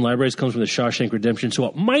about prison libraries comes from the Shawshank Redemption, so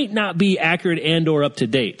it might not be accurate and or up to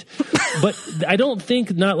date. But I don't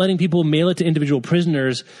think not letting people mail it to individual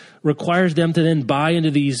prisoners requires them to then buy into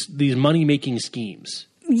these money-making schemes.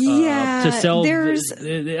 Yeah. To sell.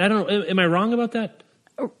 I don't know. Am I wrong about that?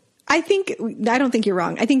 I don't think you're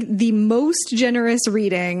wrong. I think the most generous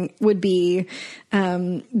reading would be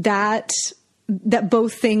that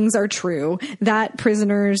both things are true, that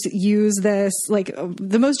prisoners use this, like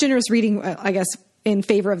the most generous reading, I guess, in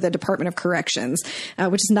favor of the Department of Corrections,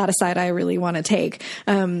 which is not a side I really want to take,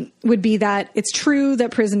 would be that it's true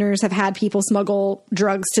that prisoners have had people smuggle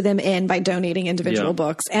drugs to them by donating individual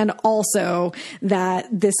books, and also that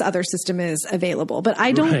this other system is available. But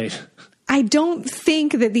I don't. Right. I don't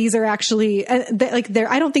think that these are actually I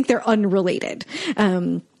don't think they're unrelated.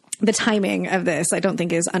 The timing of this, I don't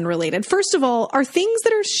think, is unrelated. First of all, are things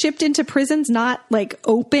that are shipped into prisons not like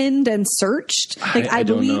opened and searched? Like I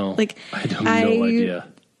believe, don't know. Like I have no idea.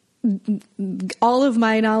 All of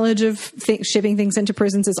my knowledge of shipping things into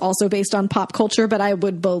prisons is also based on pop culture, but I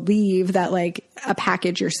would believe that like a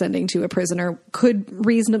package you're sending to a prisoner you could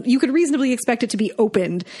reasonably expect it to be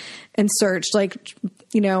opened and searched. Like,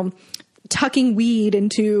 tucking weed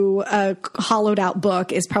into a hollowed out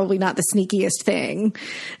book is probably not the sneakiest thing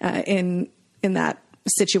in that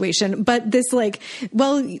situation. But this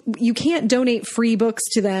you can't donate free books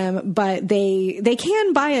to them, but they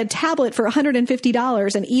can buy a tablet for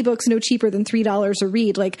 $150 and ebooks no cheaper than $3 a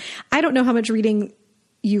read. Like, I don't know how much reading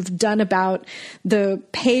you've done about the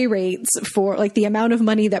pay rates for like the amount of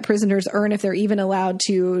money that prisoners earn if they're even allowed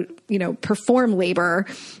to, perform labor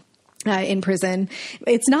in prison.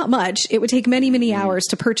 It's not much. It would take many, many hours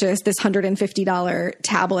to purchase this $150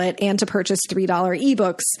 tablet and to purchase $3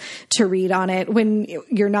 ebooks to read on it when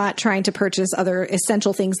you're not trying to purchase other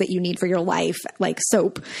essential things that you need for your life, like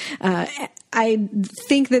soap. I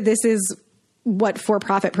think that this is what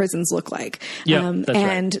for-profit prisons look like. That's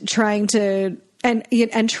and right. trying to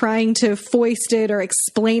foist it or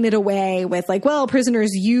explain it away with like, well, prisoners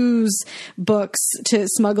use books to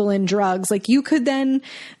smuggle in drugs. Like, you could then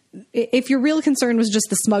if your real concern was just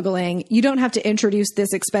the smuggling, you don't have to introduce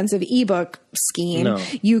this expensive ebook scheme. No.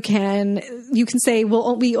 You can say,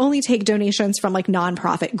 well, we only take donations from like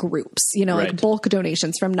nonprofit groups, like bulk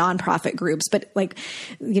donations from nonprofit groups. But like,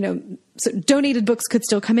 so donated books could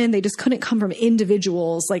still come in. They just couldn't come from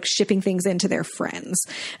individuals like shipping things into their friends,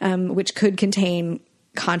 which could contain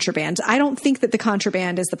contraband. I don't think that the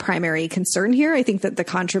contraband is the primary concern here. I think that the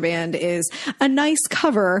contraband is a nice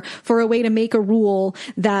cover for a way to make a rule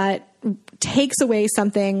that takes away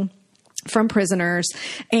something from prisoners.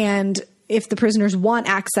 And if the prisoners want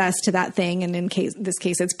access to that thing, and in this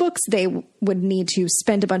case it's books, they would need to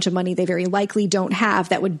spend a bunch of money they very likely don't have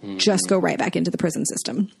that would just go right back into the prison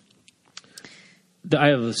system. I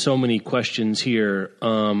have so many questions here,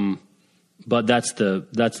 but that's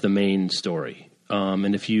the main story.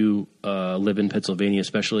 And if you live in Pennsylvania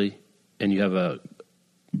especially, and you have a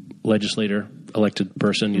legislator, elected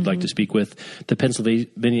person you'd like to speak with, the Pennsylvania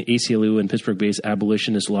ACLU and Pittsburgh-based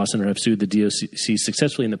abolitionist law center have sued the DOC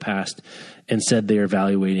successfully in the past and said they are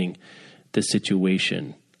evaluating the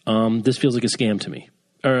situation. This feels like a scam to me.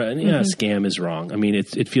 Or scam is wrong. I mean,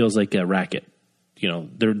 it feels like a racket.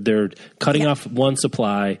 They're cutting off one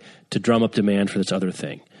supply to drum up demand for this other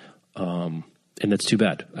thing. And that's too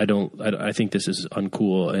bad. I think this is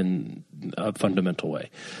uncool in a fundamental way.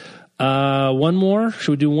 One more?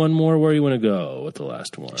 Should we do one more? Where do you want to go with the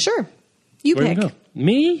last one? Sure. You pick. You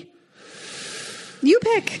me? You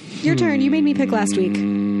pick. Your turn. You made me pick last week.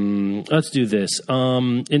 Let's do this.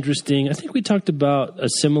 Interesting. I think we talked about a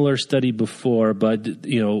similar study before, but,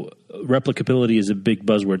 replicability is a big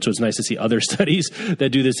buzzword, so it's nice to see other studies that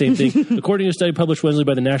do the same thing. According to a study published Wednesday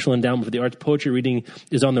by the National Endowment for the Arts, poetry reading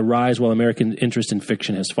is on the rise while American interest in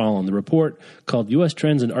fiction has fallen. The report, called U.S.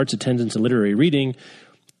 Trends in Arts Attendance and Literary Reading,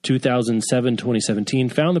 2007-2017,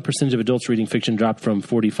 found the percentage of adults reading fiction dropped from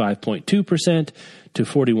 45.2% to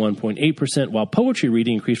 41.8%, while poetry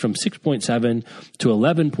reading increased from 6.7% to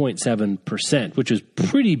 11.7%, which is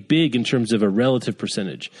pretty big in terms of a relative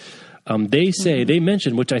percentage. They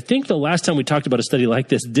mentioned, which I think the last time we talked about a study like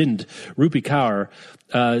this didn't, Rupi Kaur,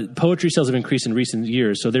 poetry sales have increased in recent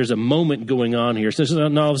years. So there's a moment going on here. So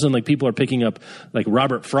now all of a sudden, like, people are picking up like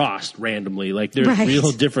Robert Frost randomly. Like, there's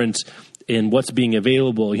real difference in what's being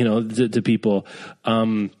available, to people.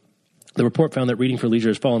 The report found that reading for leisure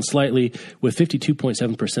has fallen slightly, with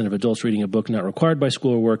 52.7% of adults reading a book not required by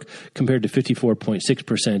school or work, compared to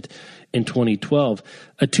 54.6% in 2012.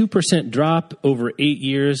 A 2% drop over 8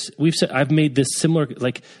 years. I've made this similar,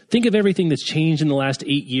 like, think of everything that's changed in the last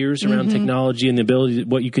 8 years around technology and the ability,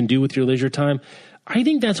 what you can do with your leisure time. I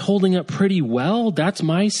think that's holding up pretty well. That's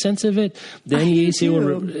my sense of it. The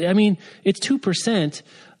NEAC, I mean, it's 2%,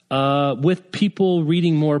 with people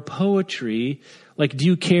reading more poetry. Like, do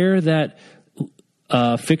you care that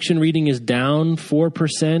fiction reading is down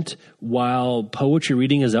 4% while poetry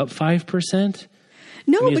reading is up 5%?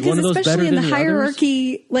 No, because especially in the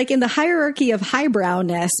hierarchy, others? Like in the hierarchy of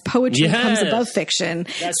highbrowness, poetry comes above fiction.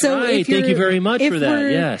 That's right. Thank you very much for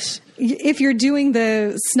that. Yes. If you're doing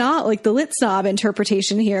the snob, like the lit snob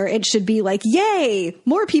interpretation here, it should be like, yay,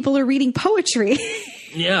 more people are reading poetry.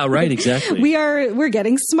 Yeah, right, exactly. We're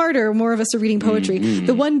getting smarter. More of us are reading poetry.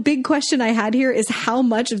 The one big question I had here is how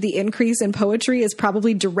much of the increase in poetry is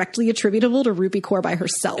probably directly attributable to Rupi Kaur by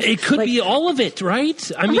herself. It could be all of it,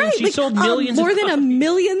 right? I mean, she sold millions more than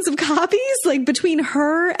millions of copies, like between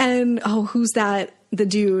her and who's that? The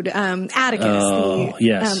dude,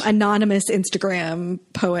 Atticus, anonymous Instagram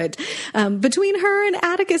poet. Between her and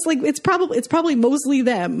Atticus, like it's probably mostly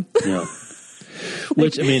them. Yeah.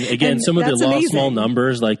 Which, I mean, again, some of the small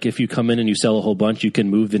numbers, like if you come in and you sell a whole bunch, you can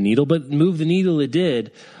move the needle, but move the needle it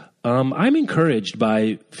did. I'm encouraged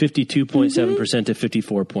by 52.7% to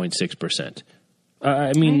 54.6%.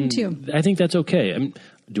 I mean, I think that's okay. I mean,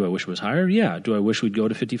 do I wish it was higher? Yeah. Do I wish we'd go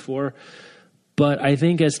to 54? But I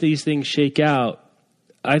think as these things shake out,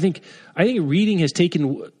 I think reading has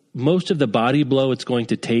taken most of the body blow it's going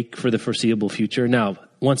to take for the foreseeable future. Now,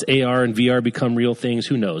 once AR and VR become real things,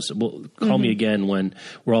 who knows? Well, call me again when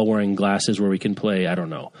we're all wearing glasses where we can play. I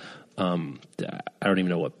don't know. I don't even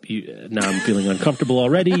know what. Now I'm feeling uncomfortable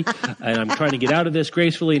already, and I'm trying to get out of this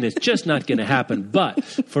gracefully, and it's just not going to happen. But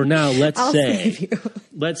for now,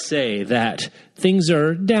 let's say that things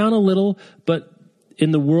are down a little, but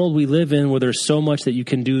in the world we live in, where there's so much that you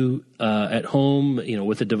can do at home,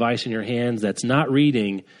 with a device in your hands that's not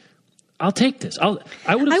reading. I'll take this. I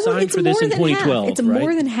would have signed for this in 2012. It's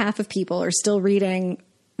more than half of people are still reading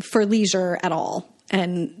for leisure at all,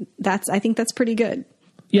 and I think that's pretty good.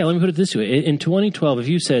 Yeah, let me put it this way. In 2012, if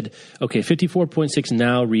you said, okay, 54.6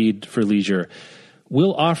 now read for leisure,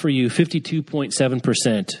 we'll offer you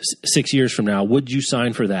 52.7% 6 years from now. Would you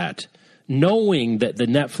sign for that? Knowing that the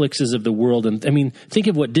Netflixes of the world, and I mean, think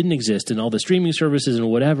of what didn't exist and all the streaming services and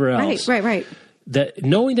whatever else. Right. That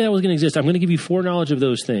knowing that was going to exist, I'm going to give you foreknowledge of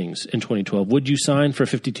those things in 2012. Would you sign for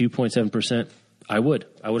 52.7%? I would.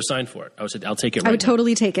 I would have signed for it. I would have said, I'll take it right I would now.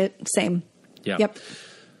 Totally take it. Same. Yeah. Yep.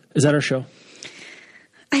 Is that our show?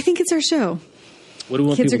 I think it's our show. What do we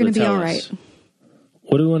want Kids are people going to to be tell all us? right.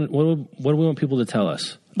 What do we want people to tell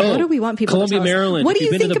us? What do we want people Columbia, to tell us? Maryland. What If do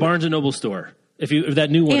you've you been to think the Barnes & Noble store, if that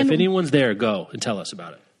new one, if anyone's there, go and tell us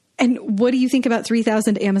about it. And what do you think about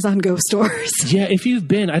 3,000 Amazon Go stores? Yeah, if you've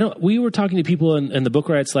been, we were talking to people in the Book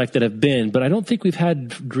Riot Slack that have been, but I don't think we've had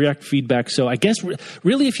direct feedback. So I guess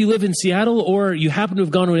really if you live in Seattle or you happen to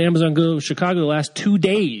have gone to an Amazon Go Chicago the last 2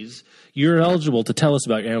 days, you're eligible to tell us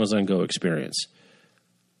about your Amazon Go experience.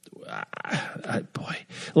 Boy,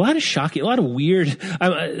 a lot of shocking, a lot of weird.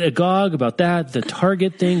 I'm agog about that. The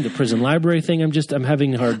Target thing, the prison library thing. I'm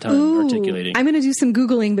having a hard time articulating. I'm going to do some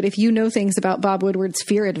Googling, but if you know things about Bob Woodward's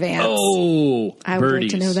Fear Advance, I would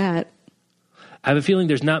like to know that. I have a feeling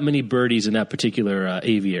there's not many birdies in that particular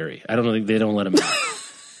aviary. I don't think they don't let them out.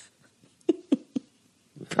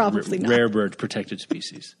 Probably not. Rare bird, protected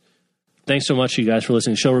species. Thanks so much, you guys, for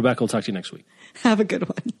listening to the show. Rebecca, we'll talk to you next week. Have a good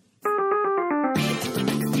one.